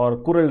 couplets, or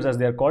kurals as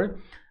they are called.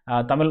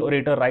 Tamil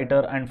orator,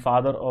 writer and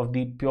father of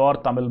the pure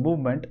Tamil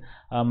movement,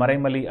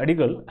 Maraimali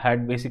Adigal,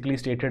 had basically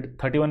stated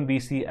 31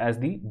 BC as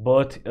the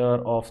birth year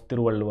of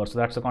Thiruvalluvar. So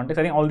that's the context.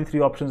 I think all the three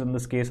options in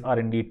this case are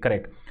indeed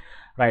correct.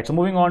 Right, so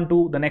moving on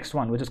to the next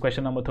one, which is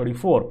question number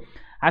 34.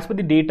 As per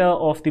the data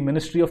of the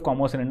Ministry of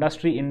Commerce and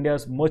Industry,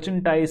 India's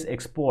merchandise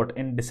export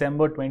in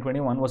December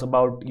 2021 was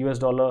about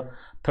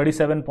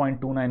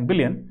 $37.29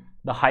 billion.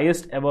 The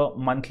highest ever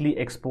monthly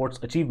exports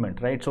achievement,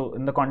 right? So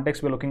in the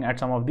context, we're looking at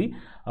some of the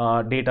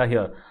data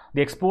here.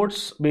 The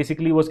exports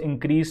basically was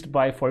increased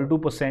by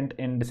 42%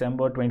 in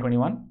December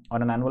 2021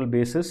 on an annual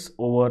basis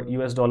over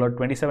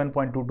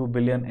 $27.22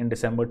 billion in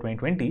December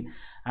 2020,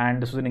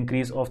 and this was an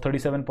increase of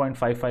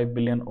 37.55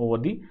 billion over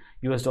the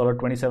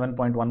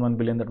 $27.11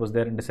 billion that was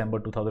there in December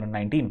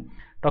 2019.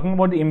 Talking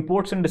about the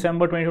imports in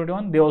December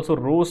 2021, they also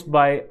rose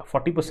by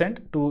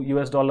 40% to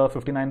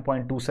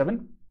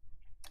 $59.27.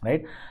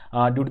 right,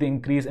 due to the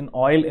increase in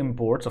oil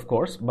imports, of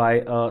course,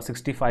 by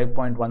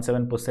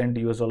 65.17%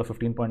 to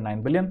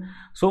 $15.9 billion.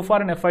 So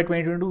far in FY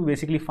 2022, we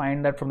basically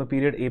find that from the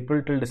period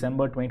April till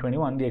December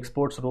 2021, the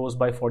exports rose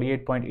by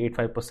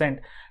 48.85%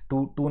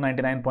 to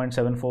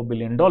 $299.74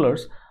 billion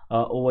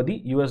over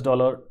the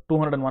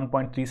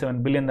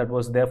 $201.37 billion that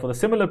was there for the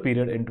similar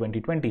period in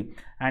 2020.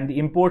 And the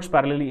imports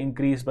parallelly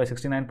increased by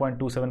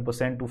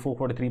 69.27% to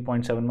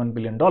 $443.71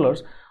 billion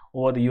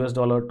over the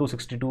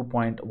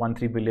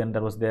 $262.13 billion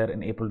that was there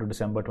in April to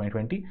December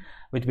 2020,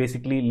 which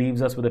basically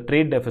leaves us with a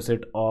trade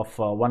deficit of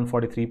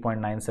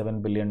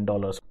 $143.97 billion.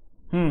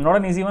 Not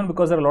an easy one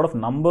because there are a lot of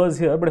numbers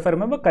here, but if I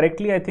remember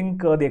correctly, I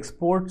think the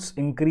exports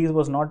increase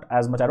was not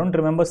as much. I don't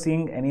remember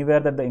seeing anywhere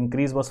that the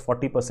increase was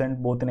 40%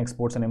 both in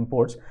exports and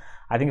imports.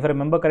 I think if I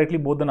remember correctly,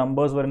 both the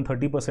numbers were in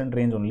 30%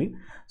 range only.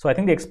 So I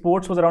think the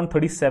exports was around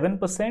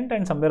 37%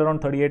 and somewhere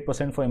around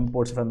 38% for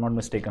imports, if I'm not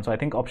mistaken. So I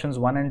think options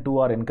 1 and 2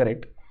 are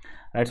incorrect.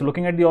 Right, so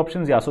looking at the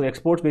options, yeah, so the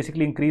exports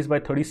basically increased by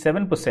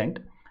 37%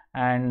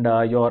 and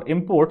your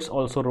imports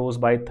also rose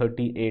by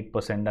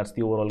 38%. That's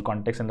the overall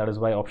context, and that is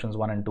why options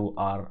 1 and 2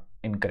 are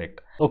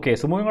incorrect. Okay,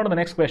 so moving on to the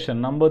next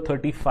question, number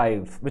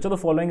 35. Which of the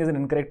following is an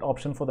incorrect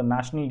option for the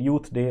National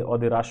Youth Day or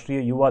the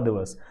Rashtriya Yuva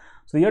Divas?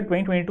 So the year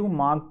 2022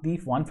 marked the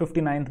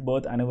 159th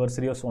birth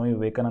anniversary of Swami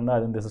Vivekananda.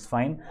 I think this is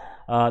fine.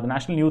 The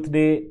National Youth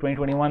Day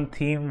 2021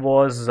 theme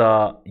was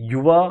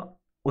Yuva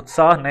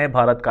Utsah Naye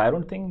Bharat Ka. I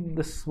don't think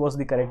this was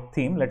the correct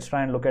theme. Let's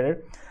try and look at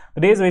it.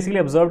 The day is basically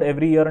observed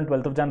every year on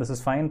 12th of Jan. This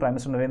is fine. Prime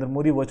Minister Narendra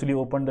Modi virtually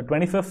opened the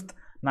 25th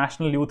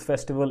National Youth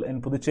Festival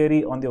in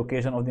Puducherry on the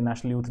occasion of the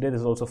National Youth Day.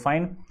 This is also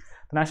fine.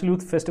 The National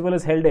Youth Festival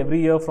is held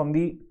every year from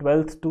the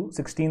 12th to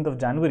 16th of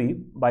January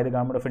by the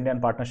Government of India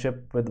in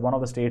partnership with one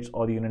of the states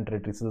or the Union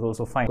Territories. This is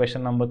also fine.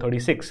 Question number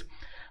 36.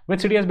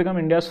 Which city has become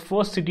India's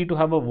first city to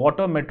have a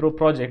water metro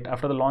project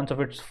after the launch of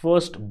its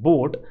first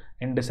boat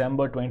in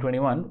December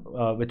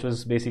 2021, which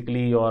was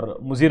basically your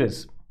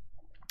Muziris?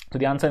 So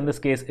the answer in this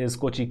case is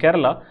Kochi,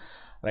 Kerala.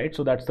 Right,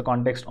 so that's the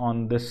context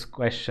on this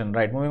question.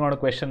 Right, moving on to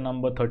question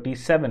number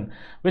 37.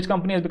 Which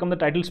company has become the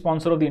title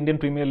sponsor of the Indian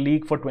Premier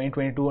League for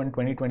 2022 and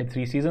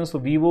 2023 seasons? So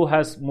Vivo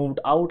has moved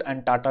out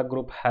and Tata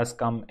Group has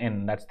come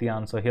in. That's the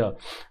answer here.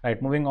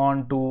 Right, moving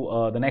on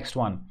to the next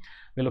one.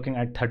 We're looking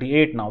at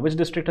 38 now. Which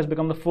district has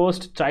become the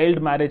first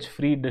child marriage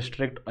free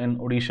district in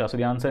Odisha? So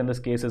the answer in this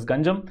case is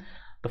Ganjam,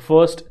 the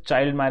first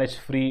child marriage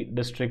free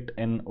district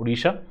in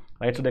Odisha.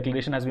 Right, so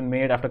declaration has been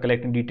made after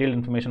collecting detailed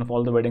information of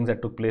all the weddings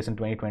that took place in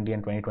 2020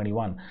 and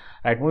 2021.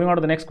 Right, moving on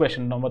to the next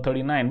question, number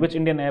 39. Which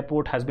Indian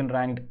airport has been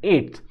ranked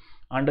 8th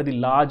under the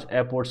large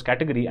airports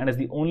category and is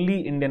the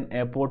only Indian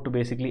airport to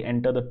basically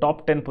enter the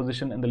top 10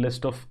 position in the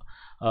list of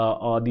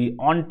the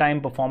on-time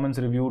performance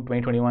review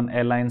 2021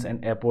 airlines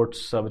and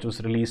airports, which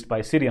was released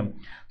by Cirium?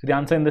 So the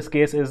answer in this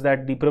case is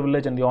that the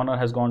privilege and the honor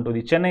has gone to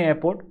the Chennai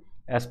airport,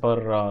 as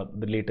per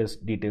the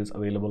latest details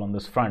available on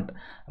this front.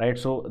 Right,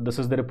 so this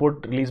is the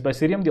report released by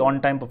Cirium, the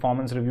on-time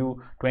performance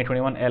review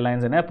 2021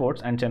 airlines and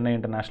airports, and Chennai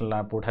International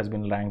Airport has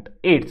been ranked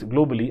 8th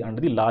globally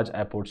under the large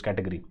airports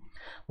category.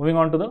 Moving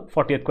on to the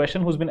 40th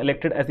question. Who's been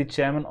elected as the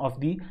chairman of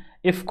the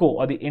IFFCO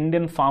or the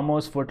Indian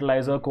Farmers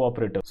Fertilizer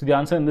Cooperative? So the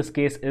answer in this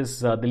case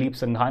is Dilip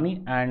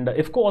Sanghani, and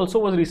IFFCO also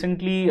was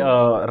recently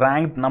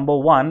ranked number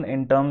 1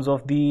 in terms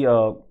of the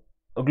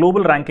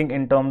global ranking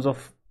in terms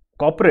of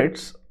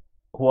corporates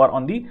who are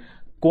on the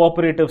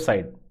cooperative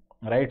side.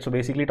 Right, so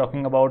basically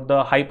talking about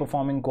the high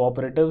performing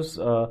cooperatives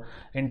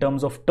in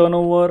terms of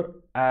turnover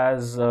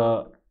as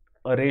a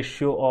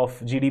ratio of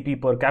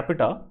GDP per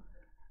capita.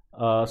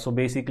 So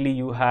basically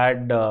you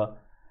had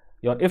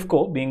your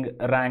IFFCO being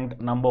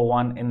ranked number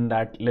 1 in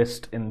that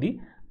list in the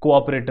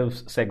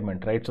cooperatives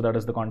segment, right? So that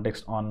is the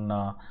context on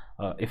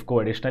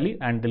IFFCO additionally,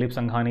 and Dilip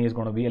Sanghani is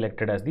going to be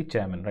elected as the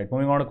chairman, right?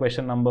 Moving on to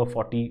question number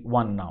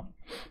 41 now.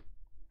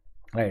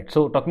 Right,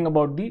 so talking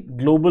about the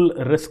Global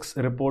Risks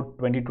Report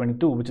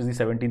 2022, which is the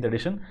 17th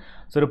edition.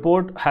 So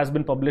report has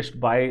been published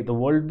by the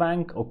World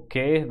Bank.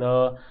 Okay,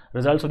 the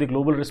results of the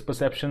Global Risk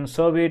Perception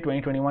Survey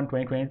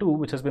 2021-2022,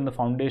 which has been the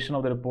foundation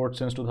of the report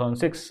since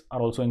 2006,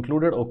 are also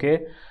included.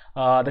 Okay,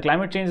 the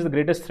climate change is the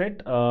greatest threat,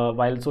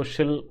 while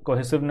social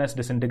cohesiveness,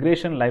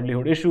 disintegration,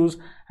 livelihood issues,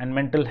 and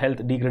mental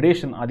health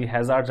degradation are the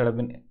hazards that have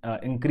been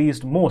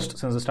increased most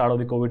since the start of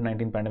the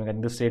COVID-19 pandemic. I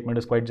think this statement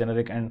is quite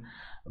generic and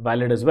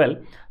valid as well.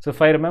 So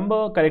if I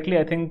remember correctly,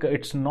 I think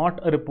it's not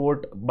a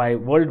report by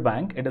World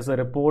Bank, it is a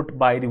report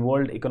by the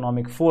World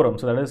Economic Forum.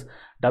 So that is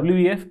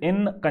WEF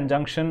in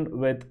conjunction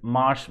with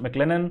Marsh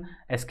McLennan,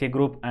 SK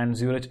Group, and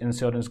Zurich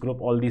Insurance Group.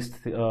 All these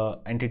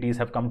entities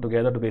have come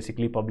together to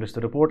basically publish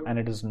the report, and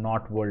it is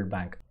not World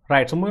Bank.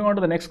 Right, so moving on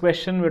to the next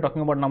question, we're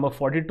talking about number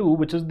 42,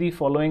 which is the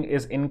following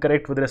is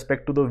incorrect with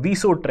respect to the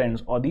WISO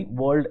trends, or the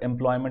World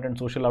Employment and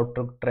Social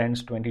Outlook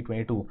Trends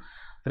 2022.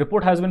 The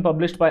report has been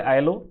published by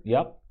ILO.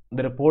 Yep.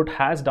 The report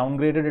has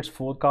downgraded its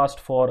forecast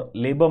for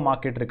labor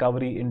market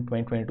recovery in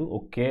 2022,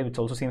 okay, which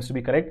also seems to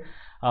be correct,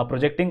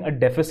 projecting a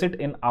deficit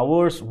in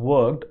hours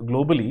worked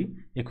globally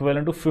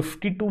equivalent to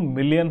 52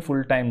 million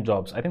full-time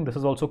jobs. I think this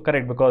is also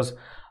correct because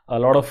a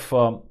lot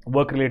of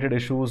work-related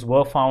issues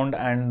were found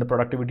and the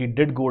productivity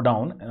did go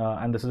down,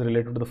 and this is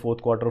related to the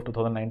fourth quarter of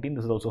 2019.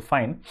 This is also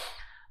fine.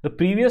 The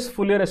previous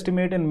full year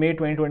estimate in May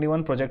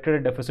 2021 projected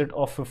a deficit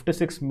of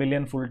 56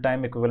 million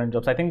full-time equivalent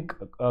jobs. I think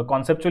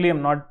conceptually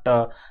I'm not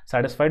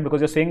satisfied because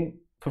you're saying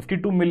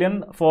 52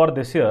 million for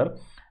this year,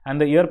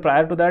 and the year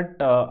prior to that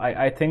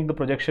I think the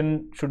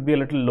projection should be a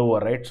little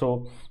lower, right?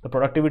 So the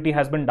productivity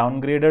has been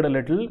downgraded a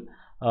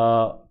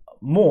little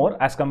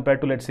more as compared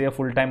to, let's say, a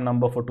full-time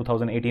number for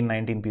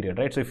 2018-19 period,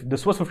 right? So if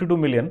this was 52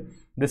 million,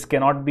 this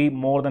cannot be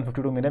more than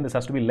 52 million, this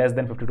has to be less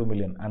than 52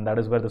 million, and that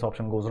is where this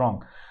option goes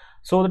wrong.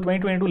 So the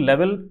 2022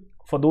 level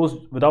for those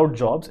without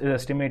jobs is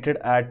estimated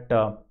at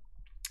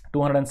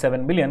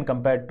 207 million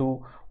compared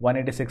to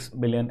 186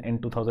 million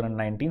in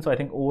 2019. So I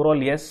think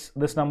overall, yes,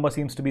 this number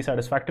seems to be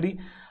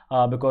satisfactory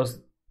because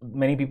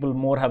many people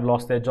more have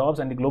lost their jobs,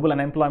 and the global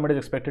unemployment is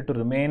expected to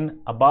remain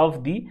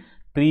above the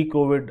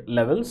pre-COVID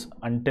levels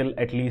until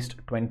at least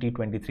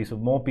 2023. So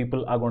more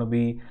people are going to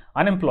be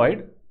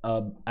unemployed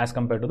as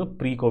compared to the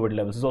pre-COVID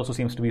levels. This also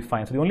seems to be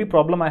fine. So the only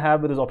problem I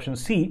have with is option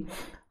C,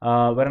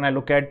 wherein I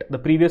look at the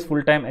previous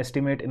full-time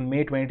estimate in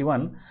May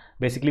 2021,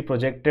 basically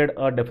projected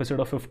a deficit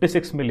of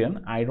 56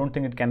 million. I don't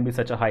think it can be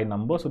such a high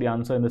number. So the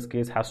answer in this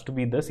case has to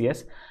be this,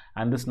 yes.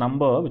 And this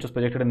number, which was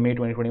projected in May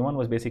 2021,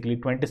 was basically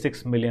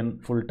 26 million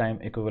full-time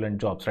equivalent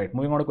jobs, right?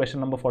 Moving on to question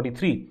number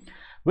 43.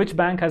 Which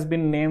bank has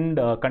been named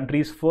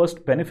country's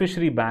first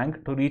beneficiary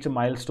bank to reach a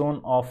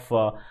milestone of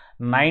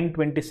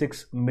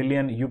 926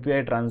 million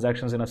UPI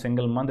transactions in a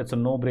single month? It's a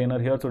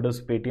no-brainer here. So it is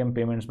Paytm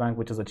Payments Bank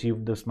which has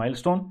achieved this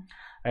milestone.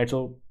 Right,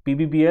 so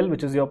PBBL,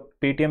 which is your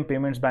Paytm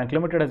Payments Bank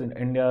Limited, is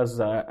India's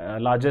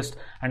largest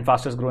and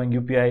fastest growing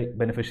UPI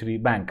beneficiary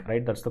bank,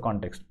 right? That's the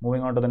context.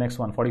 Moving on to the next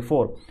one,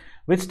 44.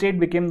 Which state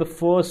became the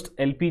first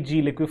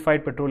LPG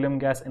liquefied petroleum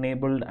gas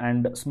enabled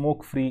and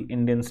smoke-free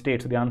Indian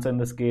state? So the answer in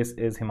this case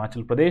is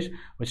Himachal Pradesh,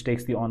 which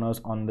takes the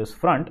honors on this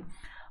front.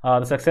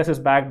 The success is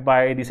backed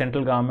by the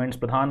central government's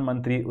Pradhan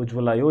Mantri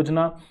Ujjwala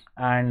Yojana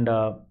and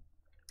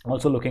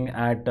also looking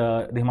at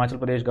the Himachal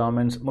Pradesh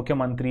government's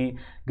Mukhyamantri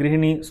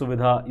Grihini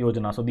Suvidha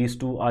Yojana. So these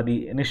two are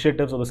the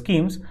initiatives or the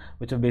schemes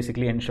which have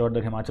basically ensured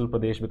that Himachal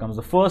Pradesh becomes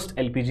the first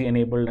LPG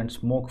enabled and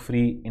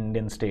smoke-free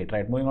Indian state,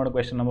 right? Moving on to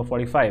question number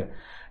 45.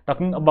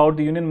 Talking about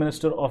the Union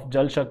Minister of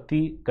Jal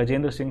Shakti,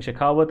 Gajendra Singh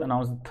Shekhawat,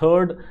 announced the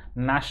third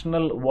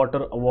National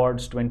Water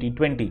Awards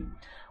 2020.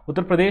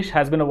 Uttar Pradesh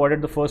has been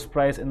awarded the first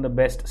prize in the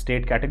Best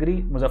State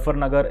category.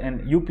 Muzaffarnagar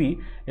in UP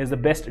is the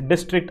Best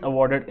District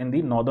awarded in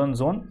the Northern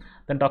Zone.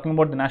 Then talking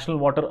about the National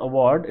Water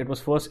Award, it was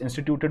first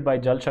instituted by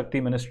Jal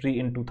Shakti Ministry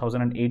in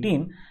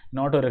 2018 in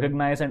order to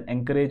recognize and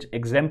encourage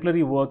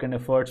exemplary work and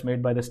efforts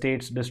made by the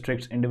states,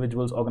 districts,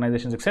 individuals,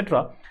 organizations,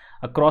 etc.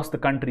 across the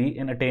country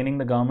in attaining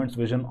the government's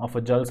vision of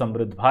a Jal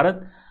Samriddh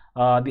Bharat.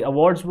 The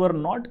awards were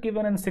not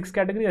given in 6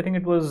 categories. I think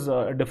it was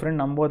a different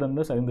number than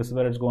this. I think this is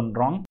where it's gone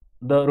wrong.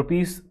 The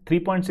rupees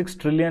 3.6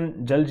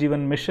 trillion Jal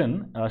Jeevan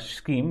Mission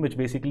scheme, which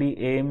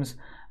basically aims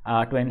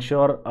to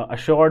ensure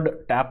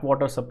assured tap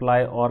water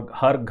supply or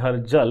Har Ghar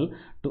Jal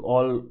to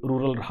all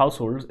rural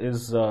households,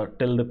 is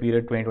till the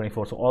period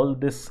 2024. So all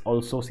this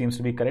also seems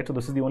to be correct. So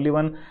this is the only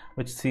one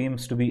which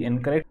seems to be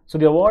incorrect. So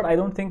the award, I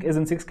don't think, is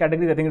in 6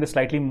 categories. I think it is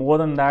slightly more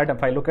than that.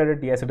 If I look at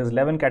it, yes, it is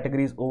 11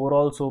 categories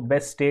overall. So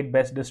best state,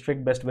 best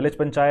district, best village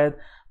panchayat,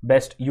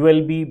 best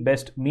ULB,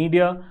 best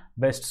media,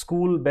 best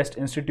school, best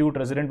institute,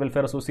 resident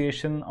welfare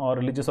association or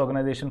religious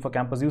organization for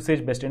campus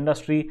usage, best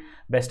industry,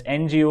 best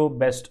NGO,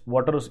 best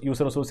water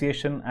user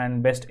association,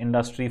 and best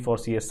industry for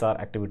CSR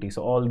activity.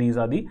 So all these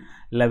are the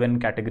 11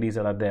 categories. categories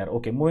that are there.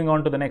 Okay, moving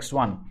on to the next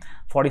one,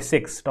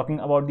 46, talking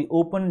about the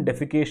open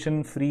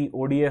defecation free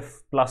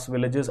ODF plus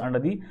villages under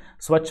the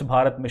Swachh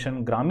Bharat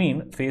Mission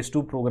Gramin phase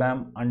 2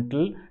 program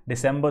until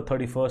December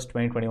 31st,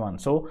 2021.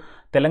 So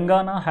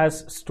Telangana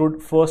has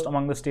stood first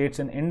among the states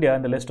in India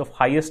in the list of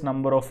highest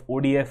number of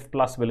ODF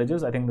plus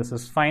villages. I think this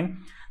is fine.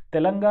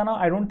 Telangana,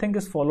 I don't think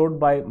is followed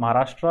by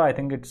Maharashtra. I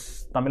think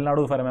it's Tamil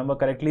Nadu, if I remember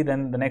correctly.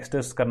 Then the next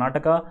is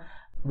Karnataka,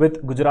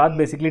 with Gujarat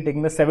basically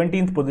taking the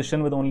 17th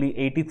position with only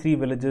 83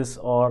 villages,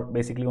 or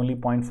basically only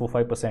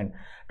 0.45%.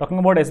 Talking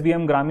about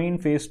SBM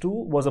Gramin phase 2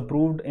 was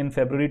approved in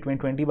February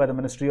 2020 by the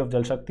Ministry of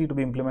Jal Shakti to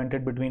be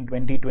implemented between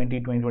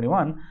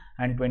 2020-2021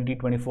 and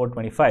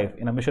 2024-25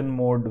 in a mission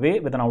mode way,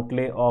 with an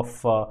outlay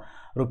of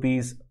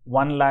rupees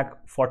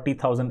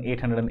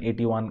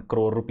 1,40,881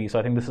 crore rupees. So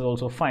I think this is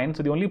also fine.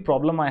 So the only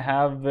problem I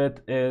have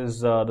with is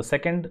the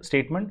second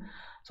statement.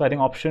 So I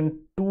think option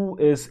 2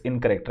 is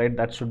incorrect, right?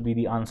 That should be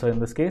the answer in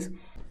this case.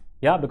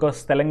 Yeah,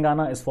 because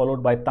Telangana is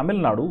followed by Tamil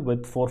Nadu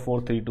with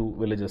 4432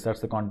 villages. That's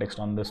the context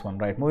on this one,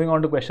 right? Moving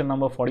on to question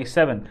number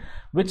 47.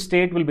 Which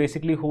state will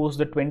basically host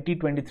the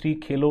 2023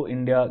 Khelo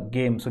India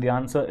Games? So the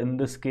answer in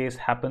this case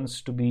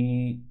happens to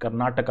be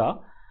Karnataka.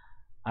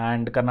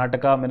 And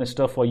Karnataka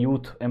Minister for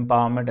Youth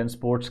Empowerment and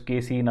Sports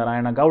KC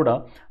Narayana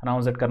Gowda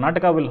announced that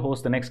Karnataka will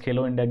host the next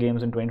Khelo India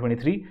Games in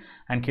 2023,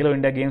 and Khelo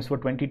India Games for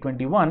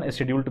 2021 is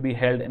scheduled to be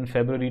held in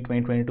February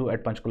 2022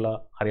 at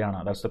Panchkula,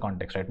 Haryana. That's the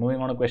context, right? Moving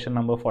on to question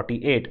number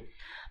 48.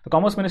 The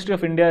Commerce Ministry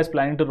of India is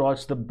planning to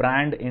launch the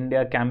Brand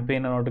India campaign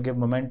in order to give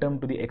momentum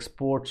to the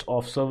exports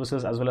of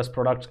services as well as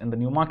products in the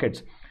new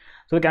markets.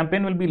 So the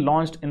campaign will be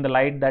launched in the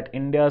light that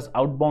India's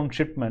outbound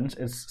shipments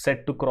is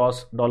set to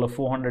cross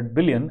 $400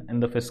 billion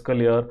in the fiscal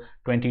year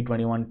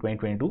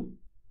 2021-2022.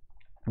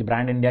 The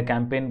Brand India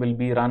campaign will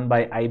be run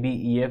by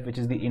IBEF, which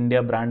is the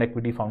India Brand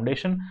Equity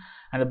Foundation.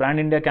 And the Brand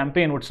India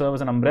campaign would serve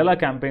as an umbrella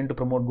campaign to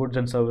promote goods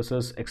and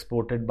services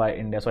exported by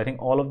India. So I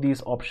think all of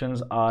these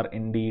options are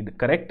indeed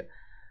correct.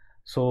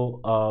 So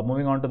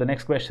moving on to the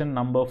next question,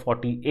 number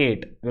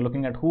 48. We're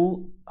looking at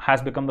who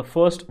has become the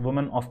first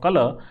woman of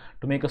color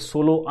to make a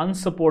solo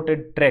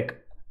unsupported trek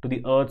to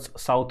the Earth's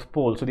South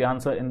Pole. So the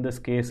answer in this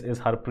case is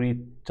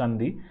Harpreet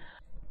Chandi.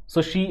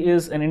 So she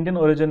is an Indian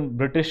origin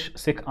British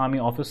Sikh Army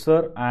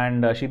officer,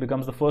 and she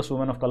becomes the first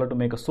woman of color to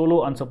make a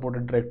solo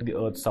unsupported trek to the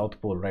Earth's South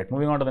Pole, right?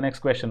 Moving on to the next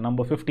question,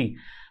 number 50.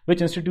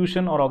 Which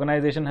institution or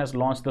organization has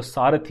launched the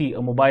Sarathi,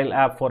 a mobile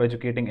app for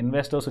educating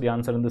investors? So the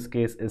answer in this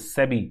case is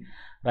SEBI.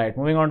 Right,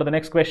 moving on to the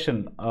next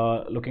question,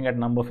 looking at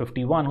number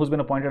 51, who's been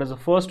appointed as the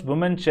first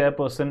woman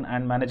chairperson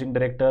and managing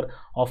director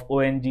of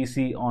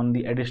ONGC on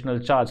the additional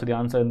charge? So the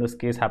answer in this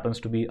case happens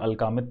to be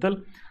Alka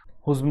Mittal,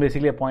 who's been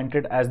basically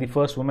appointed as the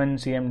first woman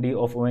CMD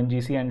of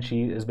ONGC, and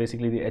she is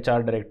basically the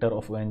HR director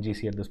of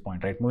ONGC at this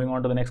point, right? Moving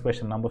on to the next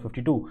question, number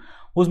 52,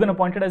 who's been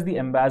appointed as the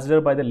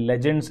ambassador by the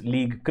Legends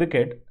League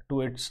Cricket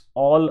to its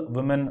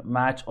all-women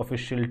match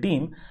official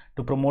team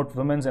to promote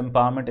women's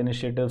empowerment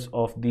initiatives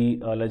of the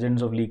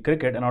Legends of League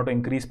Cricket and how to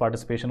increase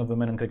participation of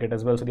women in cricket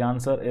as well. So the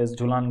answer is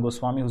Jhulan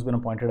Goswami, who's been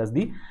appointed as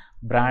the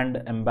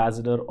brand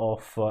ambassador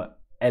of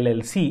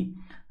LLC,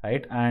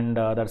 right? And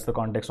that's the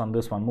context on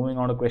this one. Moving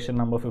on to question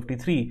number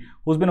 53,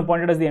 who's been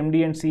appointed as the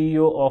MD and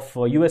CEO of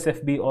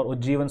USFB or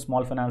Ujjivan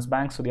Small Finance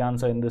Bank? So the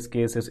answer in this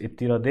case is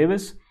Ittira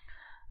Davis.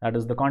 That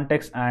is the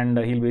context, and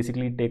he'll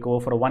basically take over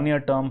for a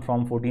one-year term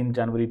from 14th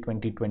January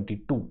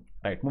 2022.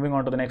 Right, moving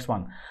on to the next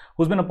one.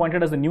 Who's been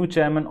appointed as the new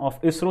chairman of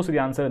ISRO? So the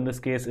answer in this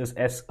case is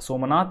S.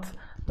 Somanath.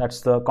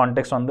 That's the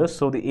context on this.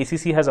 So the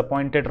ACC has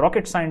appointed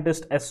rocket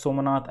scientist S.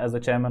 Somanath as the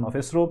chairman of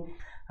ISRO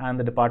and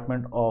the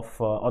Department of,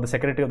 or the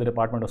Secretary of the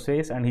Department of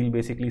Space, and he'll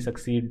basically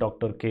succeed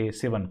Dr. K.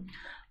 Sivan.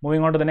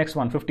 Moving on to the next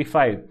one,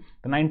 55.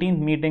 The 19th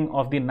meeting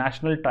of the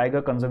National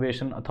Tiger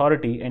Conservation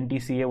Authority,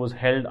 NTCA, was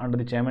held under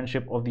the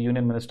chairmanship of the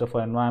Union Minister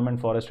for Environment,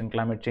 Forest and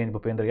Climate Change,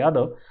 Bhupendra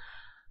Yadav.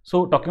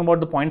 So talking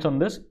about the points on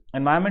this,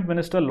 Environment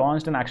Minister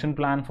launched an action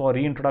plan for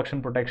reintroduction,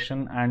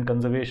 protection and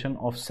conservation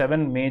of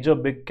 7 major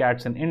big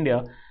cats in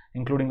India,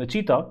 including the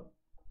cheetah,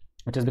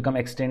 which has become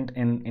extinct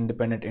in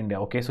independent India.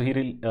 Okay, so he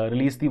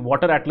released the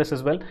water atlas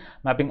as well,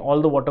 mapping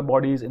all the water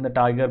bodies in the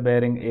tiger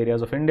bearing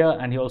areas of India.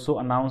 And he also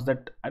announced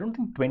that I don't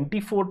think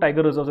 24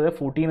 tiger reserves are there,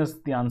 14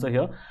 is the answer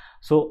here.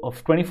 So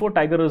of 24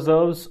 tiger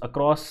reserves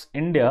across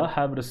India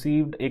have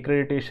received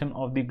accreditation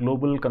of the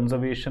Global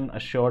Conservation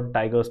Assured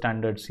Tiger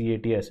Standard,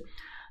 CATS.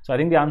 So I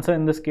think the answer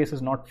in this case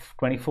is not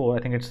 24.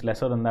 I think it's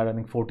lesser than that. I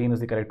think 14 is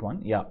the correct one.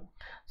 Yeah.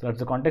 So that's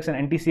the context.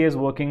 And NTCA is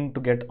working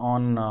to get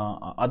on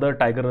other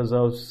tiger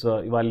reserves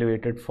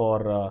evaluated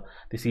for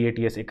the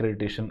CATS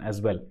accreditation as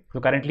well.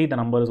 So currently the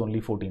number is only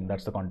 14.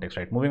 That's the context,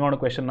 right? Moving on to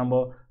question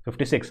number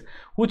 56.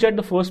 Who chaired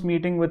the first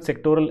meeting with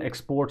sectoral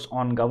experts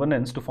on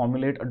governance to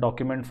formulate a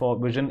document for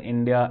Vision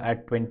India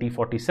at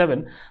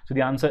 2047? So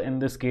the answer in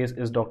this case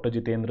is Dr.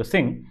 Jitendra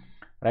Singh.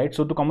 Right,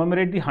 so to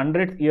commemorate the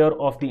 100th year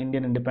of the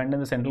Indian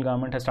independence, the central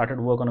government has started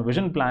work on a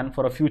vision plan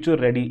for a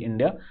future-ready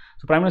India.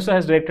 So Prime Minister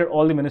has directed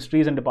all the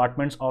ministries and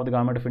departments of the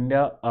Government of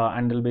India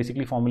and will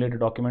basically formulate a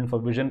document for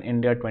Vision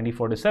India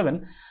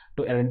 2047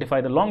 to identify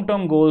the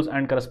long-term goals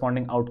and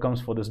corresponding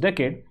outcomes for this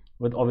decade,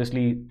 with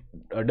obviously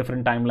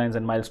different timelines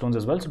and milestones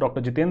as well. So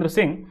Dr. Jitendra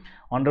Singh,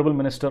 Honorable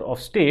Minister of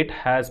State,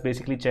 has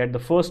basically chaired the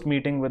first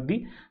meeting with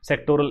the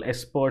sectoral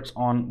experts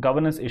on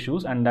governance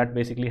issues, and that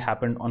basically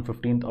happened on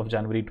 15th of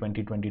January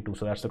 2022.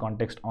 So that's the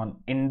context on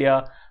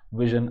India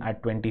Vision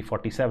at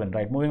 2047,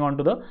 right? Moving on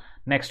to the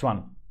next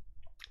one.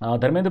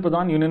 Dharmendra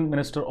Pradhan, Union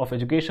Minister of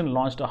Education,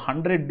 launched a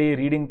 100-day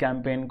reading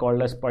campaign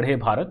called as Padhe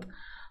Bharat.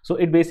 So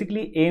it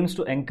basically aims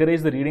to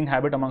encourage the reading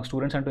habit among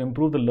students and to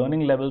improve the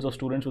learning levels of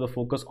students with a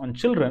focus on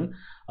children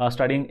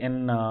studying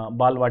in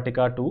Bal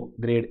Vatika to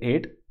grade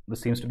 8.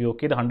 This seems to be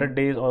okay. The 100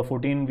 days or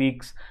 14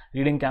 weeks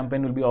reading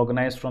campaign will be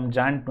organized from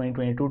Jan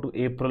 2022 to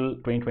April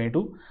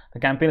 2022. The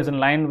campaign is in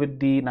line with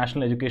the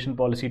National Education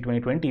Policy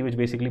 2020, which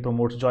basically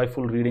promotes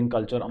joyful reading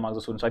culture amongst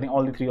the students. So I think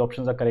all the three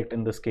options are correct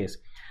in this case.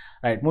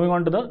 Right, moving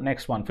on to the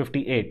next one,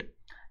 58.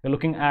 We're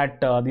looking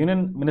at the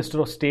Union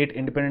Minister of State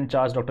Independent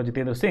Charge, Dr.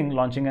 Jitendra Singh,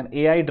 launching an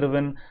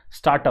AI-driven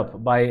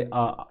startup by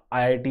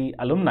IIT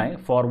alumni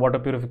for water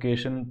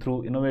purification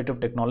through innovative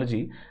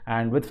technology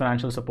and with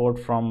financial support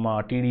from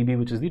TDB,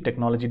 which is the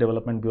Technology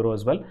Development Bureau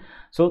as well.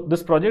 So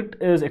this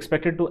project is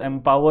expected to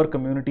empower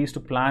communities to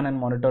plan and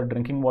monitor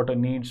drinking water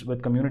needs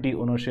with community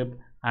ownership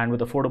and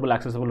with affordable,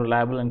 accessible,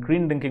 reliable and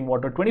clean drinking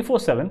water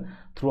 24/7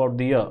 throughout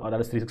the year, or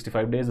that is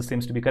 365 days. This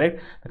seems to be correct.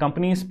 The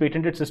company's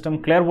patented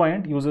system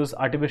Clairvoyant uses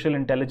artificial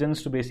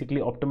intelligence to basically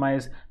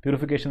optimize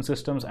purification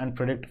systems and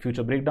predict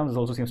future breakdowns. This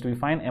also seems to be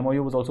fine.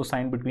 MOU was also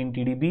signed between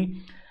TDB,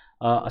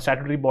 a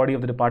statutory body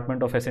of the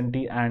Department of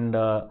S&T, and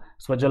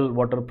Swajal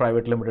Water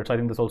Private Limited. So I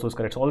think this also is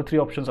correct. So all the three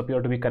options appear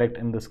to be correct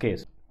in this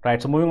case. Right,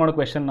 so moving on to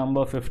question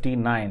number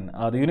 59.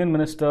 The Union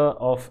Minister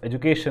of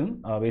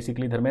Education,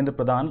 basically Dharmendra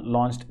Pradhan,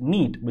 launched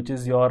NEET, which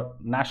is your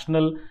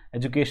National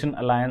Education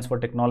Alliance for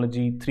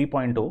Technology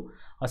 3.0,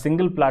 a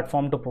single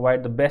platform to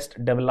provide the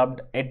best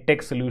developed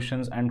edtech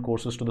solutions and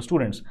courses to the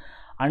students.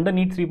 Under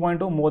NEET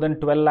 3.0, more than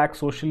 12 lakh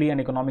socially and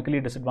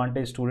economically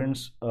disadvantaged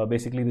students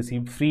basically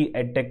received free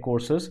edtech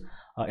courses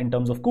in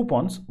terms of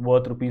coupons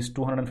worth rupees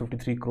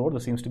 253 crore.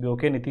 This seems to be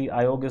okay. Niti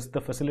Aayog is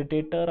the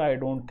facilitator? I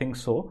don't think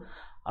so.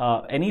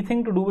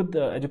 Anything to do with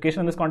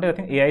education in this context? I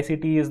think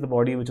AICTE is the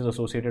body which is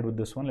associated with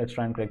this one. Let's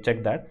try and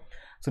check that.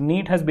 So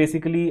NEET has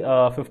basically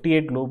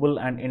 58 global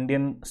and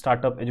Indian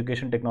startup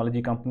education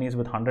technology companies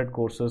with 100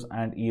 courses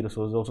and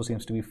e-resources. Also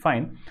seems to be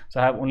fine. So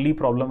I have only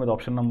problem with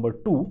option number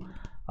 2.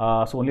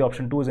 So only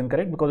option 2 is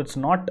incorrect because it's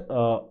not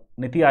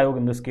Niti Aayog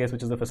in this case,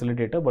 which is the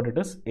facilitator, but it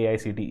is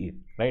AICTE,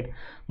 right?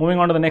 Moving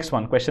on to the next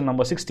one, question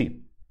number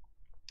 60.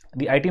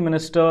 The IT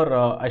Minister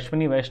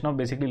Ashwini Vaishnav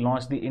basically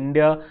launched the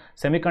India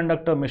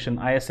Semiconductor Mission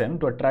ISM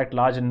to attract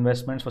large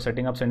investments for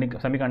setting up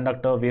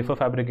semiconductor wafer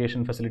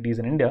fabrication facilities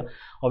in India.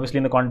 Obviously,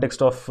 in the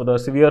context of the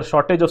severe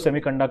shortage of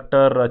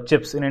semiconductor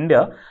chips in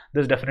India,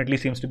 this definitely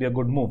seems to be a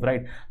good move,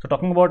 right? So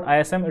talking about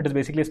ISM, it is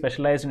basically a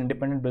specialized and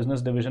independent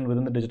business division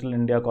within the Digital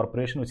India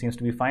Corporation, which seems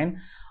to be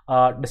fine.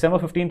 December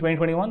 15,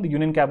 2021, the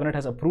Union Cabinet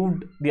has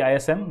approved the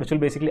ISM, which will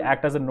basically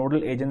act as a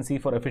nodal agency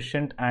for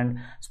efficient and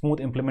smooth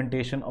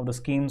implementation of the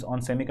schemes on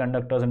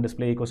semiconductors and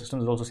display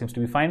ecosystems. It also seems to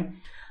be fine.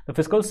 The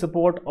fiscal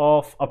support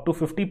of up to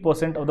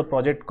 50% of the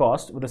project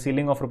cost with a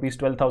ceiling of rupees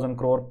 12,000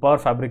 crore per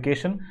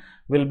fabrication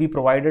will be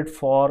provided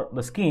for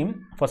the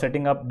scheme for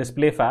setting up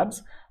display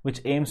fabs,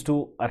 which aims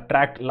to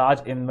attract large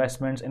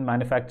investments in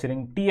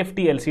manufacturing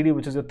TFT LCD,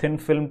 which is a thin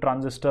film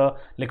transistor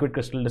liquid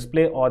crystal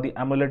display, or the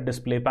AMOLED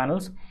display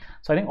panels.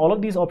 So I think all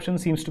of these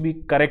options seems to be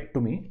correct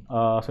to me.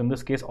 So in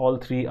this case, all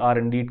three are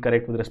indeed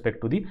correct with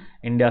respect to the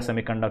India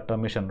Semiconductor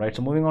Mission, right?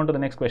 So moving on to the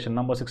next question,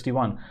 number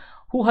 61.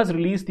 Who has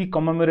released the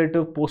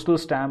commemorative postal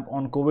stamp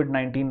on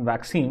COVID-19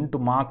 vaccine to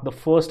mark the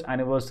first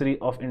anniversary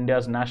of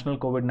India's national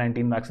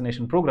COVID-19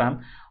 vaccination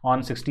program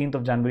on 16th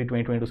of January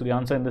 2022? So the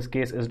answer in this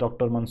case is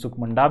Dr. Mansukh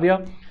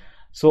Mandavia.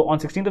 So on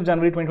 16th of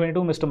January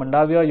 2022, Mr.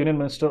 Mandavia, Union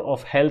Minister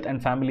of Health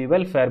and Family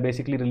Welfare,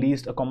 basically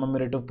released a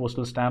commemorative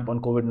postal stamp on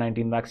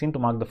COVID-19 vaccine to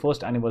mark the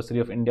first anniversary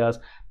of India's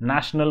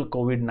national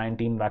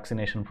COVID-19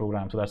 vaccination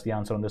program. So that's the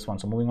answer on this one.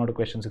 So moving on to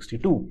question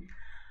 62.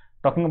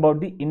 Talking about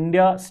the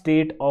India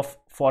State of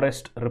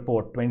Forest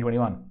Report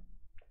 2021.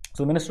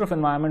 So Minister of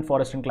Environment,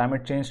 Forest and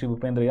Climate Change, Shri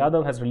Bhupendra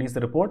Yadav, has released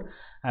the report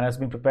and has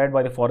been prepared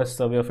by the Forest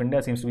Survey of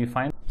India. Seems to be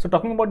fine. So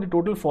talking about the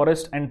total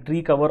forest and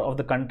tree cover of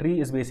the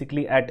country is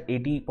basically at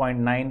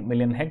 80.9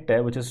 million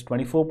hectare, which is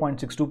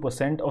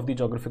 24.62% of the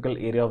geographical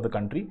area of the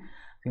country.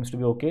 Seems to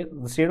be okay.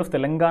 The state of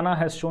Telangana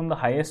has shown the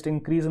highest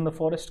increase in the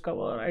forest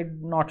cover. I'm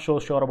not so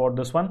sure about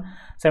this one.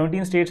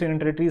 17 states and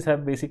territories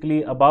have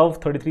basically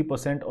above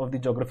 33% of the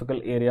geographical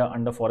area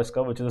under forest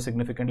cover, which is a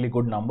significantly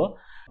good number.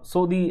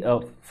 So the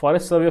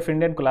Forest Survey of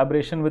India, in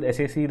collaboration with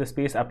SAC, the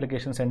Space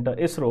Application Center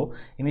ISRO,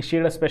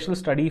 initiated a special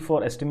study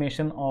for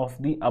estimation of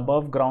the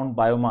above ground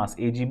biomass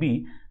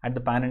AGB at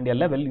the pan-India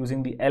level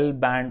using the L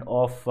band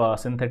of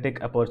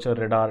synthetic aperture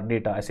radar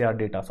data, SAR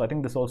data. So I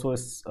think this also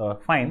is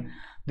fine.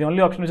 The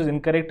only option which is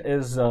incorrect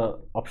is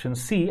option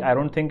C. I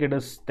don't think it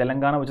is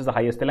Telangana, which is the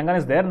highest. Telangana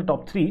is there in the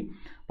top 3,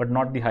 but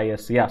not the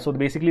highest. Yeah, so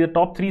basically the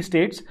top 3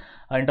 states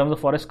in terms of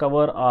forest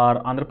cover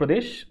are Andhra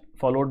Pradesh,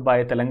 followed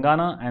by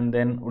Telangana, and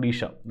then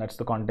Odisha. That's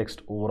the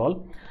context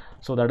overall.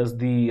 So that is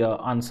the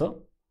answer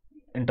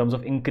in terms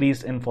of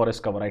increase in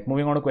forest cover, right?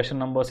 Moving on to question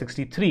number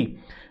 63.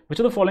 Which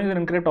of the following is an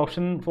incorrect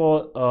option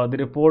for the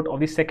report of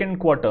the second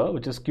quarter,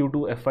 which is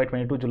Q2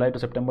 FY22 July to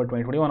September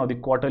 2021 of the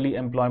quarterly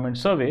employment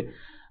survey,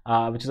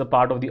 which is a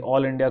part of the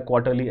All India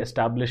Quarterly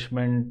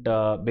Establishment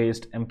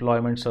Based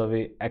Employment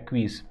Survey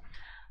ACQUIS.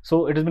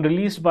 So it has been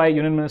released by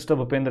Union Minister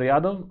Bhupendra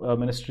Yadav,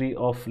 Ministry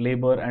of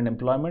Labour and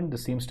Employment.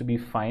 This seems to be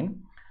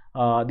fine.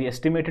 The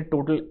estimated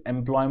total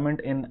employment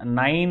in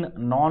 9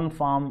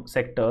 non-farm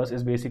sectors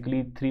is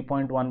basically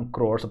 3.1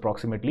 crores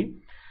approximately,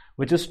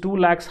 which is 2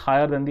 lakhs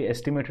higher than the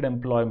estimated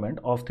employment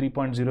of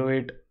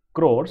 3.08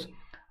 crores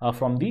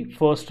from the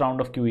first round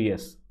of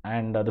QES.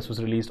 And this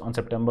was released on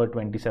September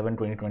 27,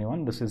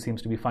 2021. This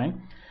seems to be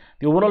fine.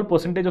 The overall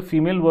percentage of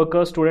female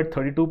workers stood at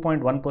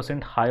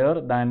 32.1% higher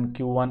than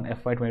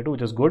Q1 FY22,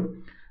 which is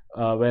good,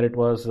 where it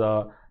was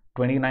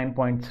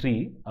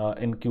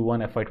 29.3 in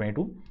Q1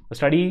 FY22. The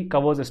study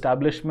covers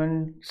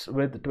establishments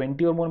with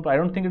 20 or more employees. I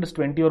don't think it is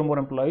 20 or more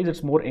employees.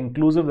 It's more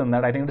inclusive than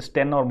that. I think it is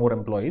 10 or more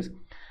employees.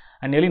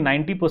 And nearly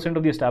 90%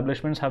 of the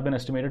establishments have been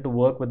estimated to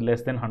work with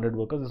less than 100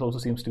 workers. This also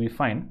seems to be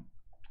fine.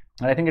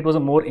 And I think it was a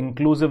more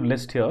inclusive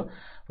list here,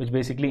 which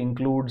basically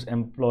includes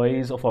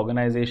employees of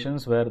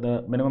organizations where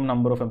the minimum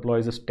number of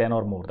employees is 10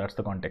 or more. That's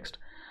the context,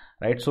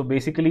 right? So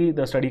basically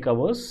the study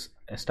covers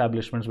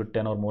establishments with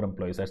 10 or more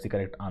employees. That's the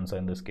correct answer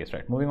in this case,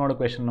 right? Moving on to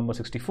question number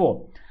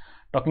 64.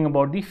 Talking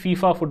about the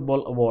FIFA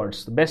Football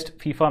Awards. The best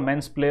FIFA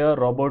men's player,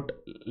 Robert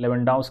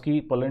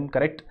Lewandowski, Poland,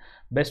 correct.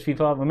 Best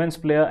FIFA women's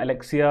player,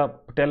 Alexia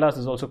Putellas,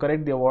 is also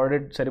correct. The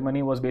awarded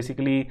ceremony was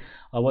basically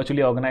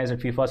virtually organized at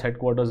FIFA's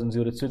headquarters in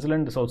Zurich,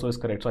 Switzerland. This also is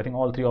correct. So I think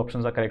all 3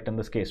 options are correct in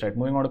this case, right?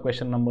 Moving on to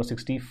question number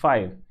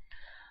 65.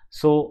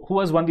 So who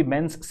has won the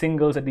men's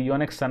singles at the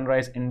Yonex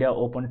Sunrise India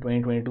Open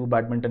 2022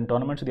 badminton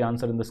tournament? So the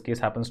answer in this case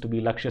happens to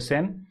be Lakshya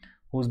Sen,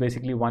 who's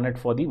basically won it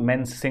for the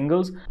men's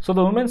singles. So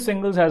the women's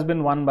singles has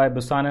been won by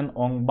Busanan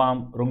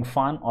Ongbam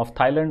Rungfan of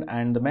Thailand,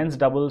 and the men's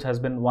doubles has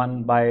been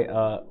won by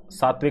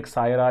Satvik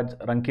Sairaj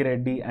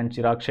Rankireddy and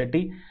Chirag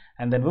Shetty,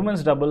 and then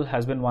women's double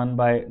has been won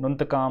by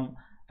Nuntakam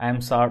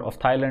Amsard of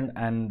Thailand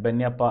and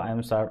Benyappa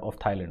Amsard of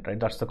Thailand, right?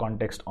 That's the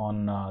context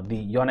on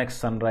the Yonex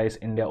Sunrise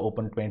India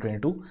Open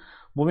 2022.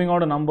 Moving on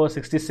to number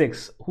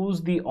 66.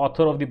 Who's the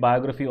author of the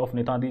biography of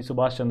Netaji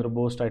Subhash Chandra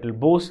Bose titled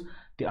Bose,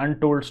 the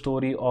Untold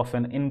Story of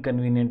an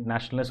Inconvenient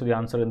Nationalist? So the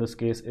answer in this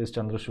case is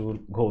Chandrashur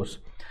Ghosh.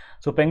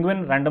 So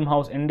Penguin Random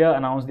House India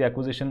announced the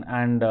acquisition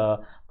and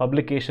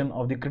publication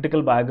of the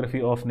critical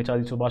biography of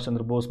Netaji Subhash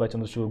Chandra Bose by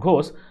Chandrashur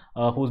Ghosh,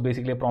 who's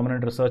basically a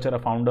prominent researcher, a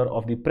founder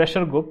of the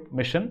pressure group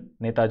mission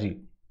Netaji.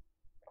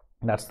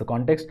 That's the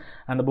context,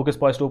 and the book is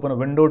poised to open a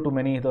window to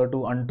many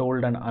hitherto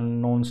untold and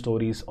unknown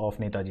stories of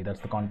Netaji.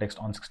 That's the context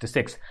on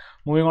 66.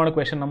 Moving on to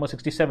question number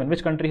 67.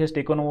 Which country has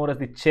taken over as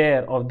the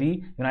chair of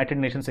the United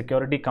Nations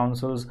Security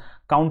Council's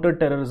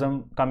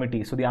Counter-Terrorism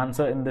Committee? So the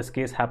answer in this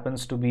case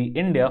happens to be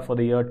India for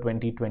the year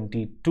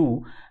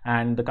 2022,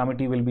 and the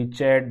committee will be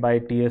chaired by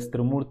T.S.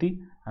 Tirumurthy,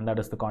 and that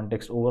is the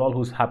context overall,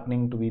 who's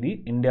happening to be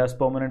the India's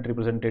permanent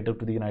representative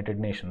to the United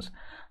Nations.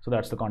 So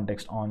that's the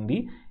context on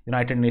the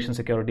United Nations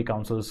Security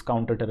Council's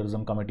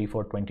Counter-Terrorism Committee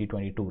for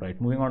 2022, right?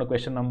 Moving on to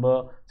question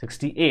number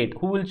 68.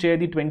 Who will chair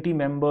the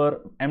 20-member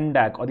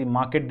MDAC, or the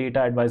Market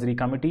Data Advisory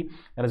Committee,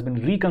 that has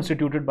been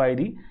reconstituted by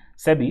the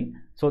SEBI?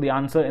 So the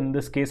answer in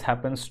this case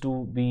happens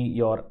to be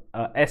your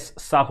S.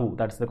 Sahu.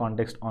 That's the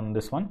context on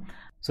this one.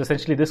 So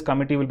essentially this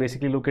committee will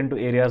basically look into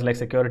areas like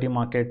security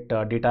market,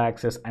 data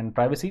access and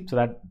privacy. So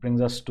that brings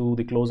us to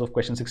the close of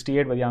question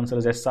 68, where the answer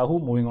is S. Sahu.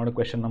 Moving on to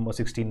question number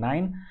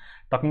 69.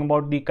 Talking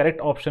about the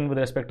correct option with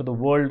respect to the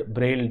World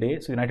Braille Day.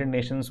 So United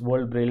Nations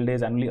World Braille Day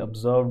is annually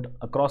observed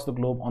across the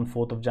globe on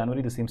 4th of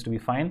January. This seems to be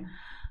fine.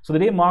 So the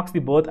day marks the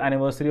birth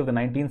anniversary of the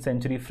 19th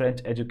century French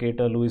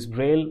educator Louis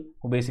Braille,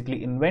 who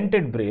basically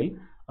invented Braille,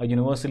 a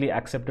universally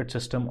accepted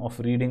system of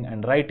reading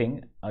and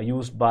writing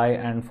used by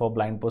and for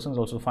blind persons.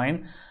 Also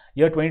fine.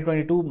 Year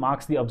 2022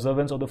 marks the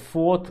observance of the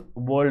 4th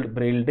World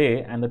Braille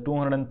Day and the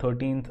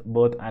 213th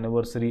birth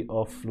anniversary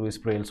of Louis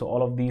Braille. So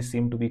all of these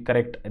seem to be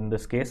correct in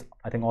this case.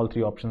 I think all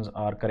 3 options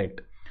are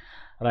correct.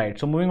 Right.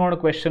 So moving on to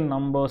question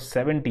number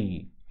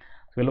 70.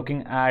 So we're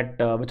looking at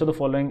which of the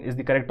following is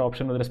the correct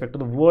option with respect to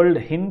the World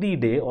Hindi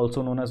Day,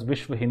 also known as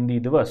Vishwa Hindi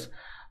Divas.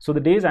 So the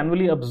day is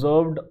annually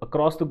observed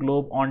across the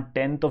globe on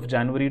 10th of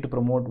January to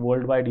promote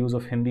worldwide use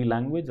of Hindi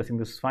language. I think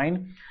this is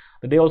fine.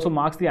 The day also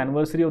marks the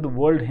anniversary of the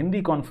World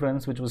Hindi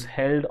Conference, which was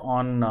held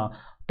on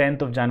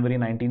 10th of January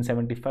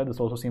 1975. This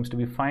also seems to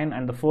be fine.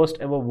 And the first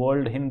ever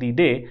World Hindi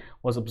Day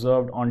was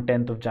observed on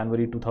 10th of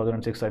January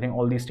 2006. I think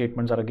all these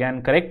statements are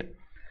again correct,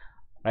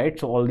 right?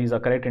 So all these are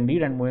correct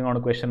indeed. And moving on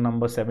to question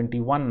number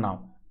 71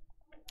 now.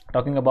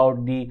 Talking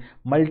about the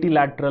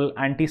multilateral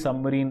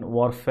anti-submarine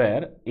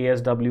warfare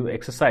ASW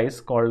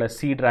exercise called as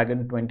Sea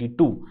Dragon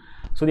 22.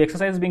 So the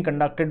exercise is being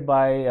conducted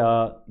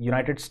by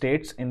United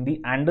States in the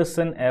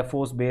Anderson Air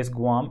Force Base,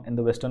 Guam, in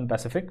the Western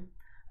Pacific.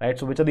 Right.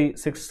 So which are the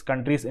 6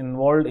 countries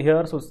involved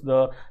here? So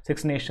the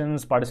 6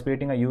 nations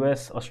participating are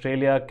US,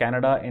 Australia,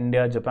 Canada,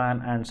 India,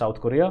 Japan, and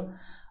South Korea.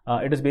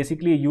 It is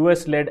basically a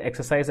US-led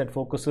exercise that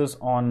focuses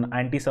on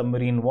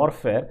anti-submarine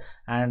warfare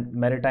and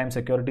maritime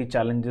security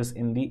challenges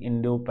in the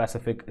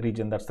Indo-Pacific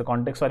region. That's the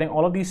context. So I think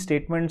all of these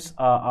statements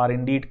are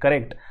indeed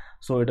correct.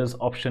 So it is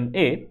option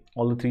A.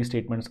 All the three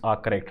statements are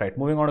correct, right?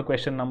 Moving on to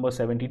question number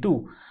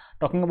 72.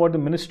 Talking about the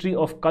Ministry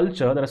of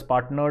Culture that has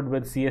partnered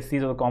with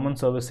CSCs or the Common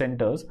Service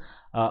Centers,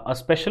 a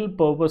special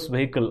purpose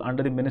vehicle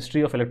under the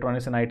Ministry of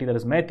Electronics and IT, that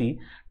is METI,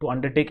 to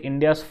undertake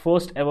India's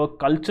first ever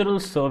cultural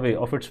survey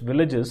of its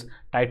villages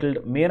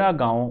titled Mera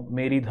Gaon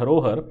Meri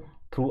Dharohar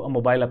through a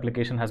mobile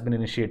application has been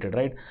initiated,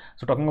 right?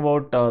 So talking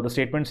about the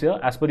statements here,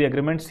 as per the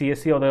agreement,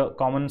 CSC or the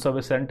Common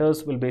Service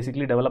Centers will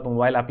basically develop a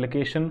mobile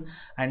application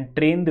and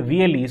train the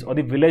VLEs or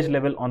the village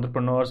level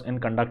entrepreneurs in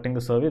conducting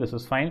the survey. This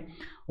is fine.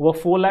 Over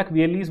 4 lakh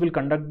VLEs will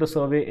conduct the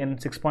survey in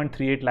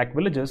 6.38 lakh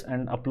villages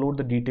and upload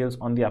the details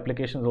on the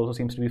application. This also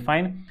seems to be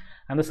fine.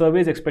 And the survey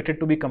is expected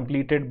to be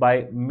completed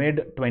by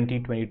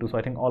mid-2022. So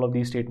I think all of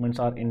these statements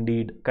are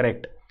indeed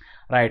correct.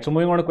 Right, so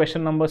moving on to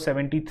question number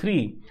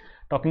 73.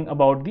 Talking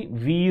about the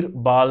Veer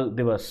Bal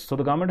Divas. So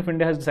the government of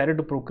India has decided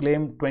to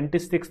proclaim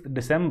 26th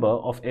December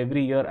of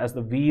every year as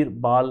the Veer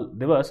Bal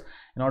Divas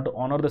in order to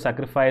honor the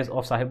sacrifice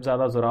of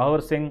Sahibzada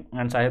Zorawar Singh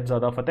and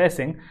Sahibzada Fateh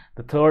Singh,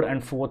 the third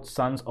and fourth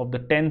sons of the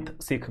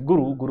 10th Sikh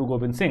Guru, Guru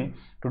Gobind Singh,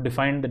 to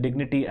define the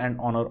dignity and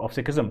honor of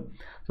Sikhism.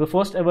 So the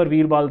first ever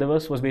Veer Bal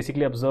Divas was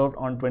basically observed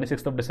on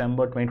 26th of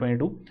December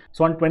 2022.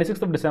 So on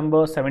 26th of December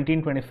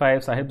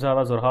 1725,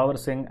 Sahibzada Zorawar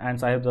Singh and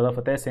Sahibzada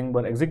Fateh Singh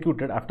were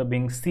executed after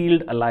being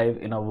sealed alive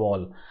in a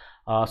wall.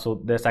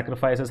 So their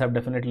sacrifices have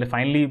definitely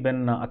finally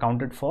been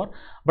accounted for.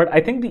 But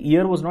I think the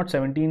year was not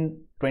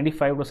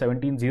 1725 to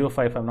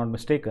 1705 if I'm not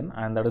mistaken,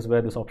 and that is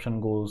where this option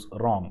goes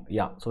wrong.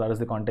 Yeah, so that is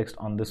the context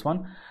on this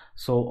one.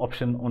 So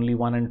option only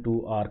 1 and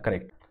 2 are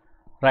correct.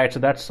 Right, so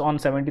that's on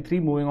 73.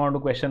 Moving on to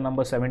question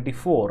number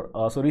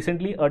 74. So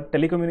recently, a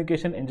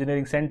telecommunication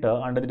engineering center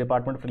under the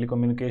Department of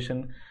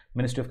Telecommunication,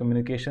 Ministry of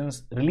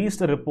Communications,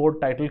 released a report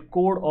titled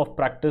Code of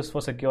Practice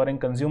for Securing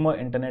Consumer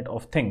Internet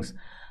of Things.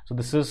 So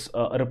this is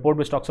a report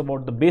which talks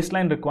about the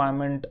baseline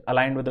requirement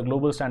aligned with the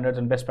global standards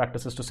and best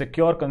practices to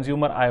secure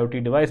consumer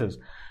IoT devices.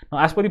 Now,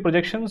 as per the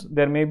projections,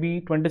 there may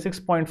be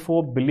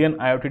 26.4 billion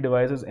IoT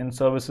devices in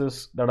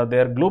services that are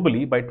there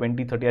globally by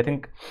 2030. I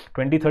think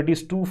 2030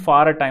 is too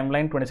far a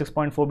timeline.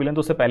 26.4 billion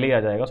to usse pehle hi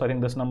aa jayega. So I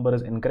think this number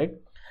is incorrect.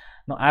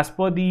 Now, as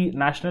per the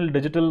National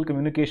Digital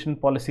Communication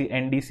Policy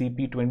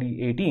NDCP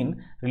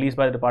 2018 released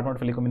by the Department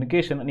of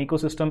Telecommunication, an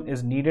ecosystem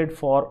is needed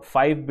for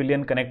 5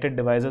 billion connected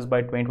devices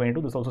by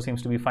 2022. This also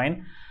seems to be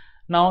fine.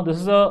 Now, this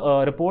is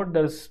a report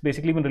that has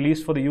basically been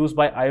released for the use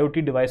by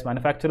IoT device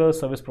manufacturers,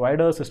 service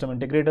providers, system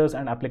integrators,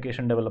 and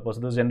application developers.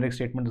 So this generic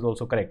statement is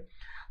also correct.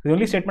 The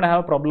only statement I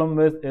have a problem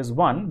with is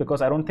 1,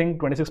 because I don't think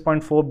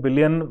 26.4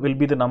 billion will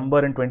be the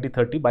number in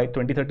 2030. By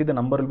 2030, the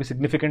number will be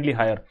significantly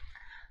higher.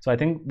 So I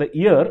think the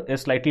year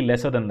is slightly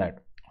lesser than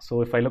that.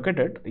 So if I look at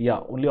it, yeah,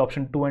 only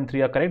option 2 and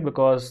 3 are correct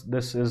because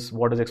this is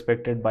what is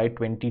expected by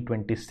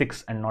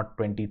 2026 and not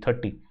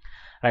 2030.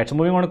 Right, so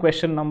moving on to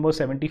question number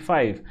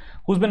 75.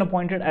 Who's been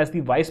appointed as the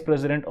Vice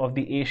President of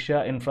the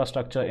Asia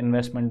Infrastructure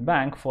Investment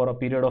Bank for a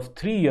period of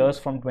 3 years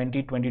from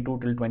 2022 till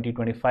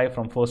 2025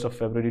 from 1st of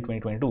February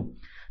 2022?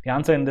 The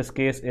answer in this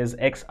case is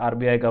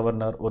ex-RBI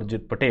Governor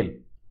Urjit Patel.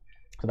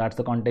 So that's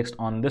the context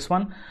on this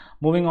one.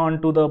 Moving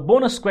on to the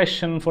bonus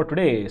question for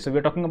today. So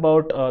we're talking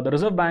about the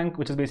Reserve Bank,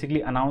 which has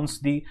basically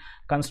announced the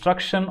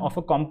construction of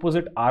a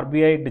composite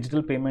RBI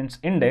Digital Payments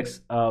Index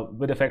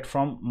with effect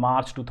from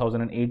March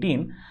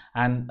 2018.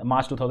 And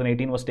March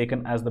 2018 was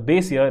taken as the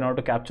base year in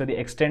order to capture the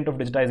extent of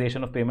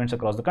digitization of payments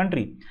across the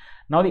country.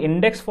 Now the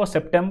index for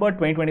September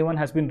 2021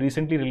 has been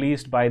recently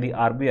released by the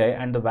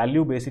RBI, and the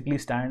value basically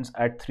stands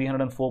at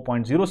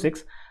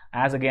 304.06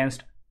 as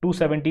against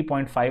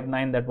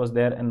 270.59 that was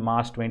there in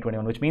March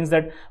 2021, which means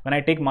that when I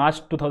take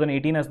March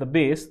 2018 as the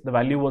base, the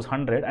value was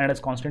 100 and it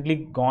has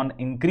constantly gone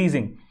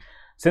increasing.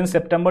 Since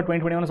September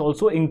 2021 has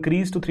also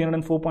increased to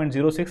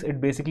 304.06, it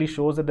basically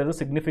shows that there's a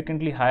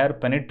significantly higher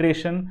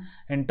penetration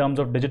in terms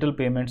of digital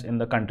payments in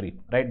the country,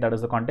 right? That is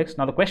the context.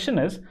 Now the question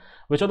is,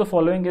 which of the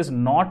following is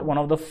not one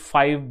of the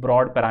 5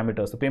 broad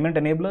parameters? The payment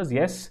enablers,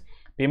 yes.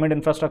 Payment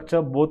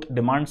infrastructure, both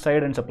demand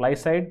side and supply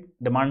side.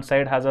 Demand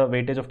side has a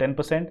weightage of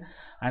 10%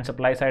 and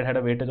supply side had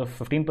a weightage of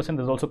 15%.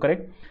 This is also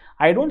correct.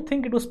 I don't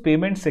think it was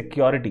payment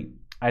security.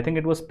 I think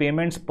it was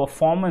payments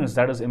performance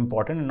that is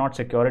important and not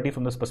security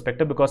from this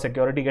perspective, because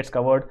security gets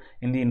covered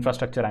in the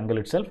infrastructure angle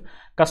itself.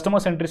 Customer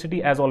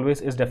centricity, as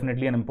always, is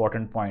definitely an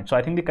important point. So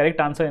I think the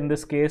correct answer in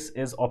this case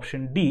is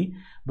option D,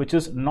 which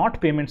is not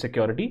payment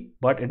security,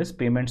 but it is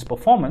payments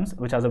performance,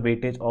 which has a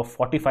weightage of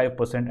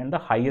 45% and the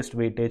highest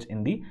weightage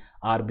in the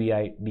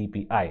RBI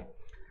DPI.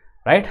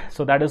 Right?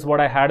 So that is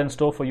what I had in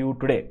store for you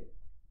today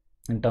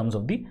in terms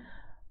of the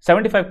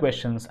 75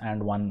 questions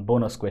and 1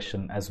 bonus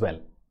question as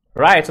well.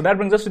 Right, so that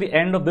brings us to the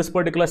end of this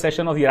particular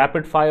session of the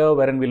Rapid Fire,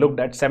 wherein we looked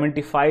at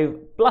 75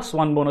 plus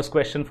 1 bonus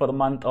question for the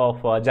month of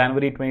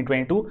January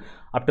 2022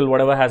 up till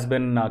whatever has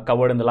been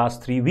covered in the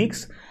last 3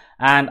 weeks.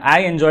 And I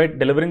enjoyed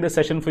delivering this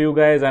session for you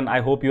guys, and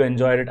I hope you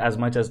enjoyed it as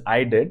much as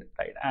I did.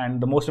 Right, and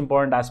the most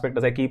important aspect,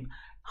 as I keep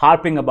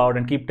harping about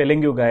and keep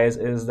telling you guys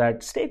is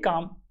that stay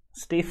calm,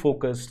 stay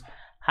focused,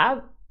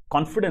 have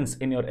confidence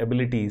in your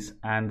abilities,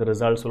 and the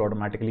results will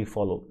automatically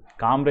follow.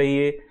 काम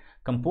रहिए,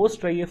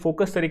 compost रहिए,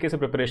 focus तरीके से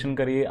preparation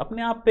करिए,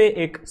 अपने आप पे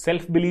एक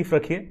सेल्फ बिलीफ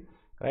रखिए,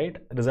 राइट?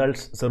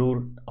 रिजल्ट्स जरूर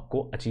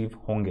आपको अचीव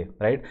होंगे,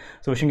 right?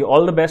 So wishing you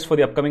all the best for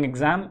the upcoming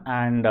exam,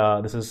 and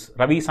this is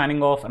Ravi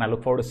signing off, and I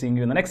look forward to seeing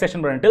you in the next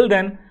session. But until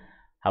then,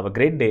 have a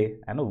great day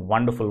and a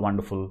wonderful,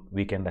 wonderful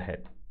weekend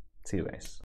ahead. See you guys.